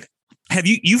 Like,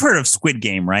 you've heard of Squid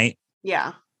Game, right?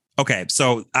 Yeah. Okay,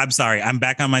 so I'm sorry. I'm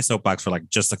back on my soapbox for like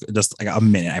just like a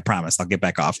minute. I promise I'll get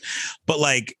back off. But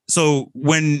like, so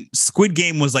when Squid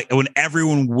Game was like, when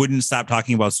everyone wouldn't stop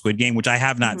talking about Squid Game, which I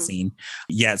have not seen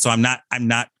yet, so I'm not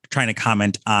trying to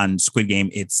comment on Squid Game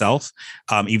itself,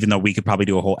 even though we could probably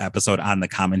do a whole episode on the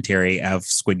commentary of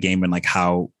Squid Game and like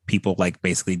how people like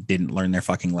basically didn't learn their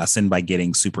fucking lesson by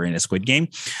getting super into Squid Game.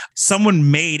 Someone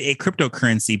made a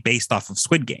cryptocurrency based off of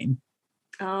Squid Game.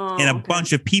 Oh, and a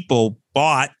bunch of people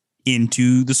bought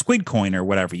into the Squid coin or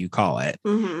whatever you call it.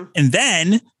 And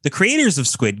then the creators of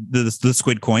the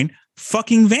Squid coin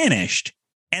fucking vanished.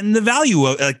 And the value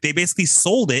of like they basically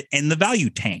sold it and the value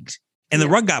tanked. And the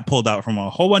rug got pulled out from a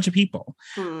whole bunch of people.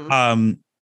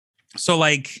 So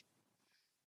like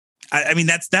I mean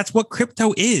that's what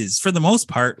crypto is for the most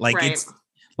part. Like it's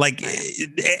like,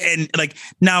 and like,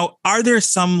 now, are there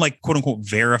some like quote unquote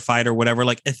verified or whatever,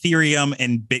 like Ethereum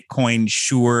and Bitcoin?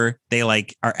 Sure. They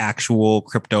like are actual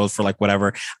cryptos for like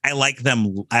whatever. I like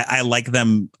them. I like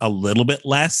them a little bit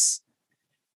less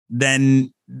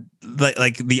than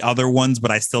like the other ones,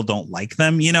 but I still don't like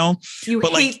them, you know,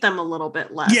 but hate them a little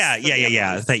bit less. Yeah.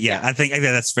 I think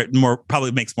that's more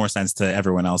probably makes more sense to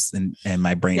everyone else. And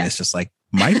my brain is just like,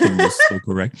 my thing was so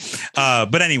correct.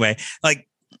 But anyway, like,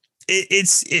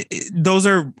 those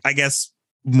are, I guess,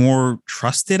 more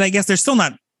trusted. I guess they're still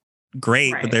not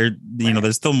great, but they're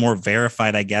they're still more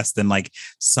verified, I guess, than like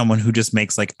someone who just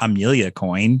makes like Amelia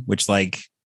coin, which like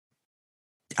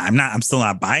I'm still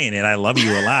not buying it. I love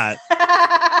you a lot.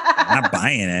 I'm not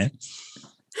buying it.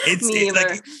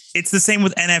 It's the same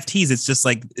with NFTs. It's just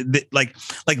like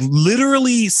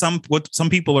literally what some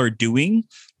people are doing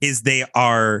is they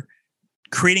are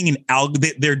creating an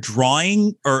they're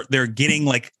drawing, or they're getting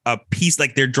like a piece,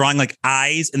 like they're drawing like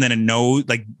eyes and then a nose,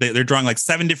 like they're drawing like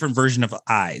 7 different versions of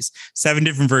eyes, 7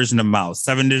 different versions of mouth,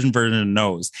 7 different versions of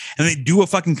nose. And they do a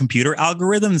fucking computer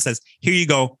algorithm that says, here you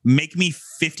go, make me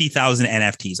 50,000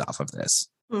 NFTs off of this.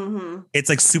 It's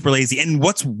like super lazy. And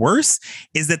what's worse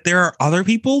is that there are other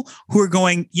people who are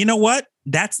going, you know what?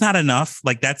 That's not enough.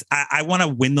 Like I want to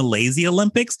win the lazy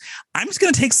Olympics. I'm just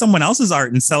going to take someone else's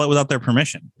art and sell it without their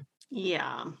permission.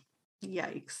 Yeah.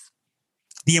 Yikes.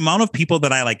 The amount of people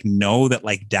that I like know that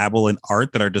like dabble in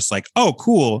art that are just like, oh,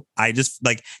 cool. I just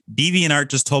like DeviantArt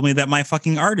just told me that my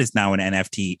fucking art is now an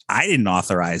NFT. I didn't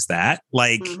authorize that.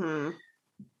 Like,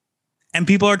 and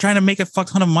people are trying to make a fuck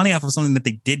ton of money off of something that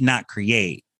they did not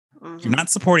create. You're not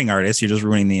supporting artists. You're just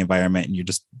ruining the environment, and you're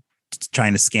just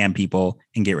trying to scam people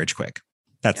and get rich quick.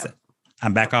 That's it.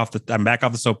 I'm back off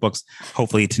the soapbox,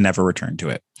 hopefully to never return to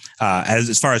it.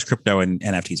 As far as crypto and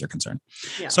NFTs are concerned.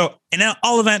 So in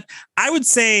all event, I would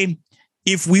say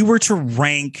if we were to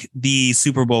rank the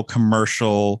Super Bowl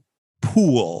commercial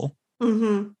pool,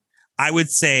 I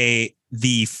would say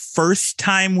the first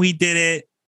time we did it,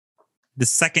 the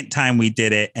second time we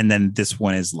did it, and then this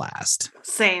one is last.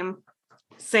 Same.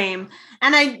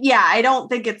 And I don't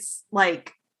think it's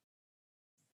like,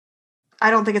 I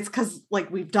don't think it's because like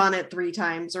we've done it 3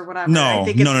 times or whatever. I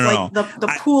think it's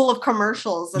the pool of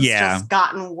commercials that's just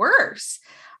gotten worse.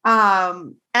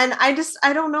 And I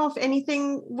don't know if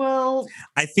anything will.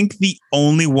 I think the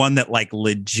only one that like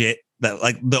legit, that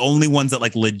like the only ones that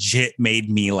like legit made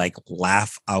me like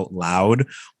laugh out loud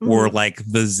were like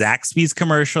the Zaxby's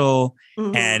commercial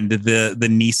and the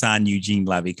Nissan Eugene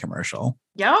Levy commercial.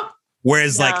 Yep.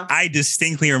 Whereas like I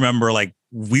distinctly remember like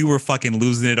we were fucking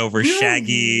losing it over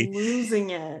Shaggy.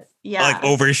 Losing it. Yeah. Like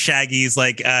over Shaggy's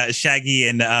like Shaggy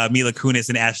and Mila Kunis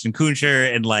and Ashton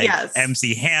Kutcher and like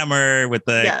MC Hammer with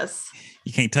the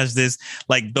you can't touch this.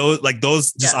 Like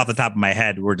those just off the top of my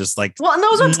head were just like, well, and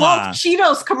those are both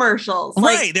Cheetos commercials.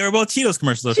 Right. They were both Cheetos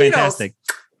commercials. They're fantastic.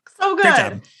 So good. Great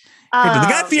job. The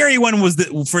Guy Fieri one was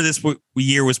for this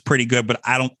year was pretty good, but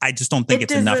I just don't think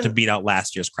it's enough to beat out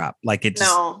last year's crop. Like it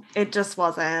just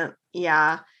wasn't.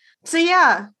 Yeah. So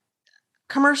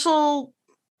commercial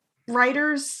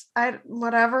writers,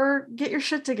 whatever, get your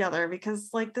shit together, because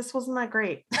like this wasn't that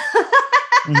great.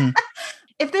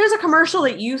 If there's a commercial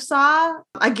that you saw,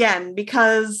 again,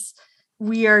 because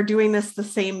we are doing this the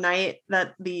same night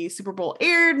that the Super Bowl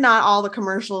aired, not all the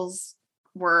commercials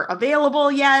were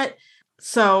available yet.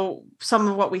 So some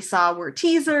of what we saw were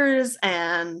teasers,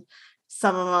 and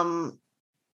some of them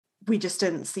we just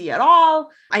didn't see at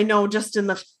all. I know just in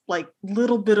the like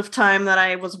little bit of time that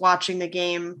I was watching the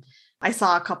game, I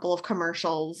saw a couple of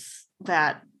commercials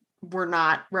that were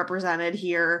not represented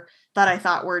here that I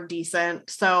thought were decent.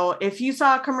 So if you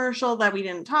saw a commercial that we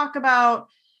didn't talk about,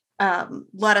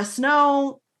 let us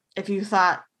know. If you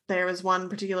thought there was one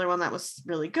particular one that was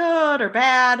really good or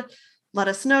bad, let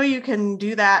us know. You can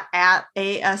do that at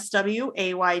ASWAYDPOD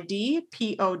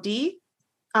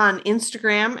on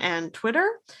Instagram and Twitter.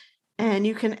 And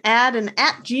you can add an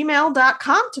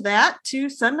 @gmail.com to that to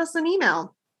send us an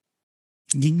email.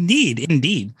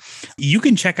 Indeed. You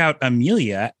can check out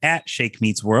Amelia at Shake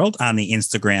Meets World on the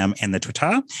Instagram and the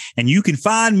Twitter. And you can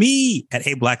find me at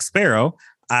Hey Black Sparrow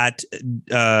at,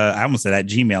 I almost said at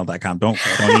gmail.com. Don't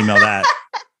email that.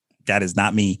 That is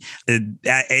not me.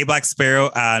 At A Black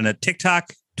Sparrow on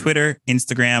TikTok, Twitter,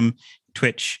 Instagram,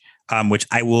 Twitch, which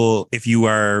I will, if you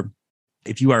are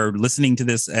listening to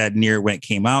this near when it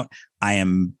came out, I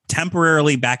am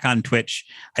temporarily back on Twitch.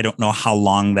 I don't know how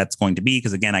long that's going to be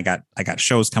because again, I got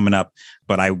shows coming up,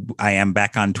 but I am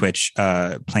back on Twitch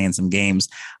playing some games.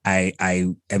 I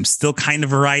am still kind of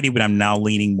variety, but I'm now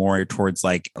leaning more towards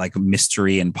like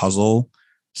mystery and puzzle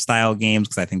style games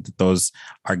because I think that those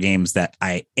are games that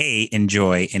I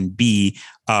enjoy and B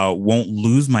won't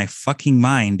lose my fucking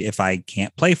mind if I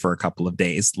can't play for a couple of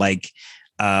days. Like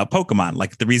Pokemon.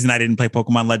 Like the reason I didn't play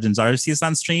Pokemon Legends Arceus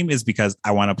on stream is because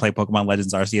I want to play Pokemon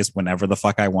Legends Arceus whenever the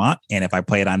fuck I want. And if I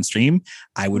play it on stream,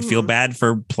 I would feel bad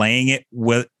for playing it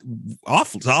with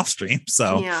off stream.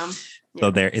 So So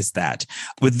there is that.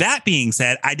 With that being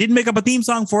said, I did make up a theme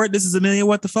song for it. This is Amelia.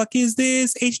 What the fuck is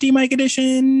this? HD Mic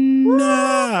Edition.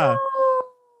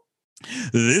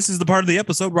 This is the part of the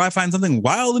episode where I find something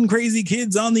wild and crazy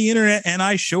kids on the internet and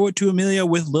I show it to Amelia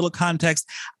with little context.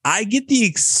 I get the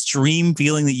extreme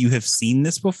feeling that you have seen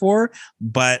this before,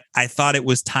 but I thought it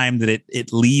was time that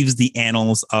it leaves the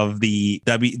annals of the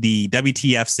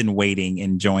WTFs in waiting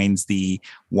and joins the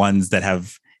ones that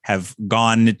have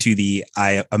gone to the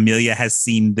Amelia has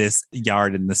seen this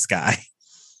yard in the sky.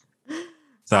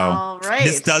 So all right.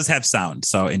 This does have sound,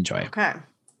 so enjoy. Okay.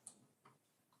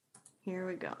 Here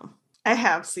we go. I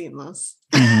have seen this.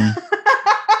 Mm-hmm.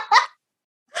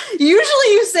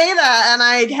 Usually you say that and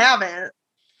I haven't.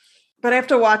 But I have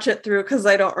to watch it through because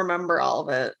I don't remember all of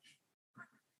it.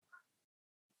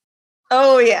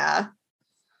 Oh, yeah.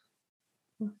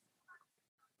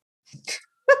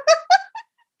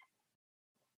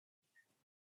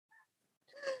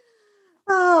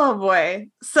 Oh, boy.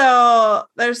 So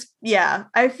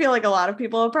I feel like a lot of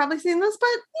people have probably seen this, but,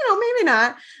 maybe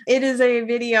not. It is a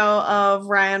video of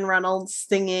Ryan Reynolds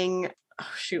singing.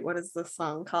 Oh, shoot. What is this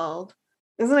song called?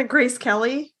 Isn't it Grace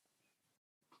Kelly?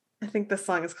 I think this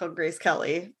song is called Grace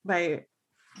Kelly by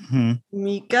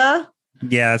Mika.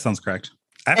 Yeah, that sounds correct.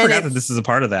 I forgot that this is a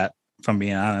part of that, if I'm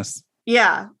being honest.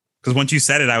 Yeah. Because once you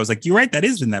said it, I was like, you're right. That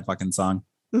is in that fucking song.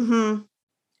 Mm-hmm.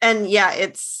 And yeah,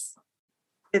 it's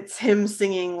him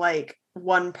singing like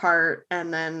one part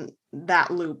and then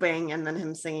that looping and then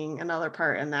him singing another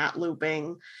part and that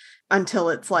looping until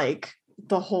it's like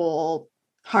the whole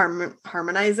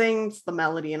harmonizing. It's the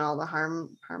melody and all the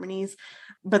harmonies.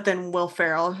 But then Will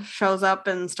Ferrell shows up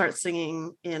and starts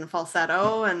singing in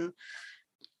falsetto. And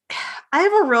I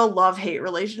have a real love-hate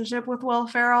relationship with Will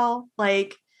Ferrell.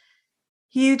 Like,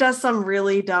 he does some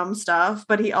really dumb stuff,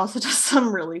 but he also does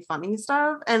some really funny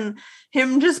stuff. And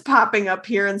him just popping up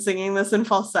here and singing this in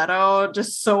falsetto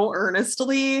just so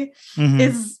earnestly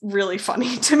is really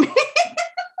funny to me.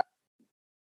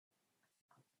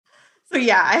 So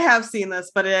yeah, I have seen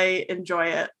this, but I enjoy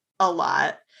it a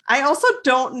lot. I also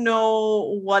don't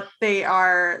know what they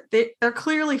are. They're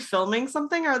clearly filming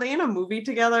something. Are they in a movie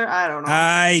together? I don't know.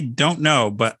 I don't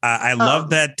know, but I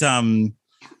love that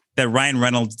that Ryan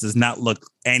Reynolds does not look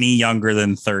any younger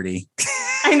than 30.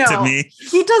 I know. To me.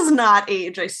 He does not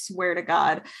age, I swear to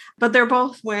God. But they're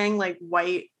both wearing like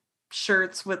white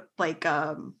shirts with like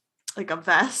a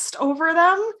vest over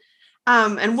them.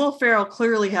 And Will Ferrell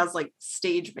clearly has like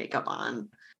stage makeup on.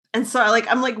 And so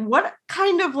I'm like, what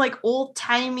kind of like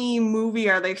old-timey movie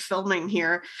are they filming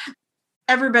here?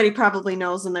 Everybody probably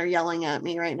knows and they're yelling at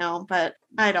me right now, but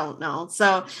I don't know.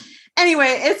 So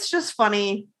anyway, it's just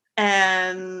funny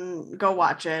and go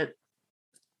watch it.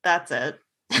 That's it.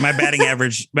 My batting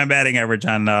average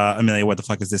on Amelia, what the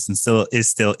fuck is this? And is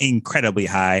still incredibly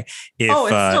high. It's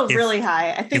still really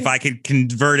high. I think if I could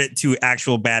convert it to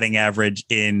actual batting average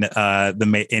in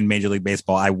Major League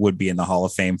Baseball, I would be in the Hall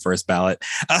of Fame first ballot.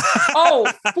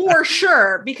 Oh, for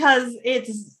sure, because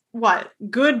it's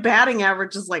good batting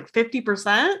average is like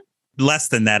 50%. Less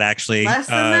than that, actually. Less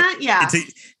than that, yeah.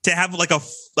 To have like a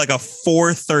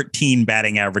 413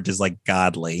 batting average is like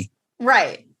godly,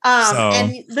 right?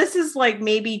 And this is like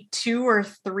maybe 2 or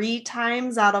 3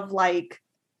 times out of like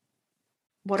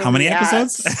how many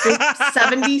episodes?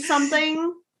 70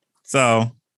 something.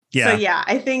 So yeah,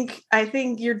 I think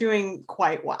you're doing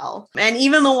quite well, and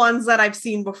even the ones that I've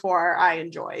seen before, I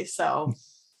enjoy. So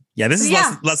Yeah, this So, is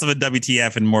yeah. less of a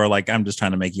WTF and more like I'm just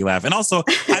trying to make you laugh. And also,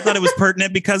 I thought it was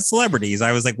pertinent because celebrities.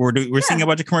 I was like, we're seeing a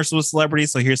bunch of commercials with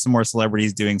celebrities, so here's some more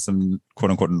celebrities doing some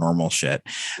quote unquote normal shit.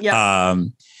 Yeah.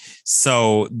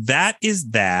 So that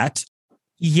is that.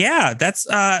 Yeah, that's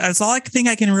all I think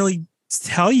I can really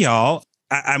tell y'all.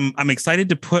 I'm excited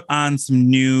to put on some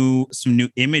new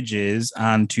images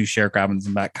onto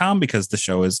SherrickRobinson.com because the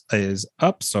show is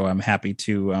up. So I'm happy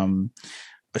to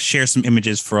share some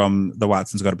images from the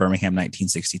Watsons Go to Birmingham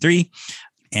 1963.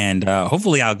 And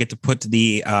hopefully I'll get to put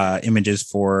the images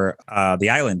for the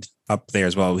island up there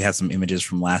as well. We have some images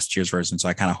from last year's version. So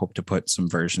I kind of hope to put some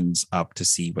versions up to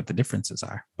see what the differences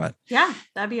are. But yeah,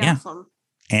 that'd be awesome.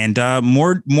 And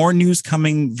more news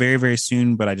coming very, very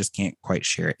soon, but I just can't quite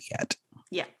share it yet.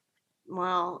 Yeah.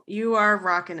 Well, you are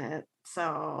rocking it.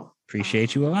 So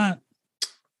appreciate you a lot.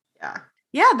 Yeah.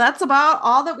 Yeah, that's about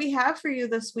all that we have for you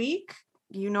this week.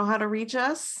 You know how to reach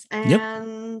us.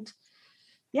 And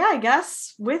yeah, I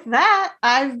guess with that,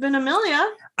 I've been Amelia.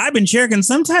 I've been Sherrick, and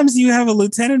sometimes you have a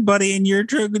lieutenant buddy and you're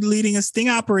leading a sting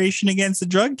operation against a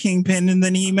drug kingpin, and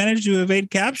then he managed to evade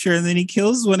capture, and then he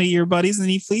kills one of your buddies and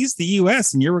he flees to the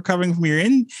U.S. and you're recovering from your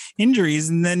injuries,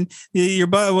 and then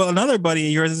another buddy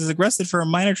of yours is arrested for a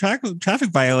minor traffic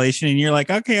violation, and you're like,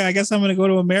 okay, I guess I'm going to go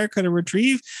to America to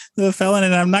retrieve the felon,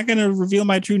 and I'm not going to reveal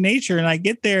my true nature. And I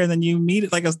get there, and then you meet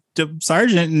like a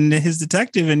sergeant and his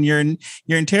detective, and you're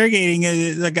interrogating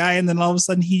a guy, and then all of a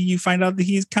sudden you find out that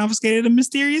he's confiscated a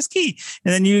mysterious key,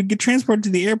 and then you get transported to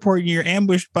the airport and you're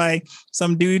ambushed by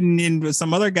some dude and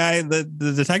some other guy, the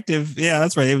detective. Yeah,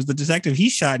 that's right, it was the detective.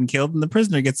 He's shot and killed, and the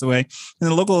prisoner gets away, and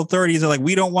the local authorities are like,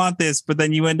 we don't want this, but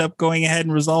then you end up going ahead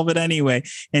and resolve it anyway.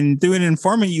 And through an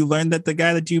informant, you learn that the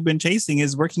guy that you've been chasing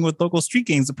is working with local street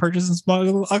gangs to purchase and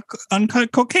smuggle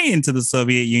uncut cocaine to the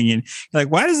Soviet Union. You're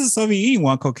like, why does the Soviet Union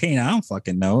want cocaine? I don't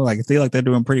fucking know. Like, I feel like they're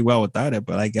doing pretty well without it,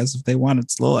 but I guess if they want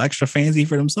it a little extra fancy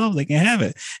for themselves, they can have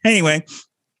it anyway.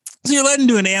 So you're led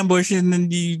into an ambush, and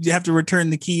then you have to return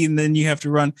the key, and then you have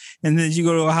to run, and then you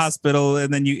go to a hospital,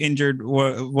 and then you injured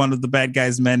one of the bad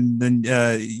guy's men.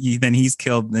 Then he's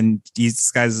killed, and he's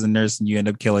disguised as a nurse, and you end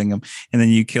up killing him. And then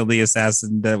you kill the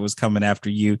assassin that was coming after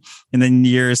you. And then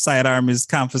your sidearm is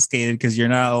confiscated because you're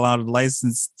not allowed a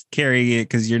license to carry it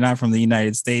because you're not from the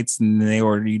United States, and they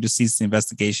order you to cease the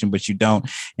investigation, but you don't.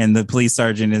 And the police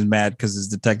sergeant is mad because his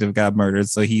detective got murdered.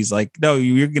 So he's like, no,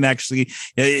 you're going to actually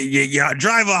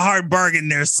drive a hard bargain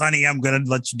there, Sonny. I'm going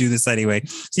to let you do this anyway.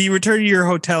 So you return to your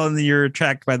hotel, and then you're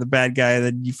attacked by the bad guy.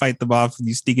 Then you fight them off, and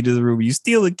you sneak into the room. You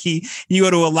steal the key. You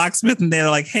go to a locksmith, and they're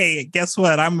like, hey, guess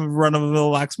what? I'm a run-of-the-mill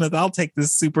locksmith. I'll take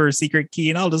this super secret key,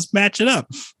 and I'll just match it up.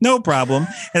 No problem.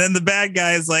 And then the bad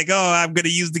guy is like, oh, I'm going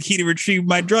to use the key to retrieve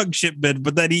my drug shipment.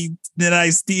 But then he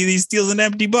steals an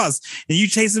empty bus, and you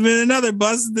chase him in another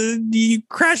bus. Then you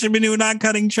crash him into an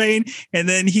oncoming train, and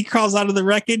then he crawls out of the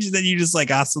wreckage. And then you just like,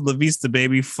 hasta la vista,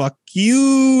 baby. Fuck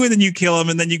you. And then you kill him,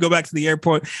 and then you go back to the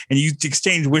airport, and you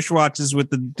exchange wish watches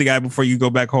with the guy before you go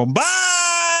back home.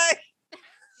 Bye.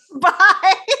 Bye.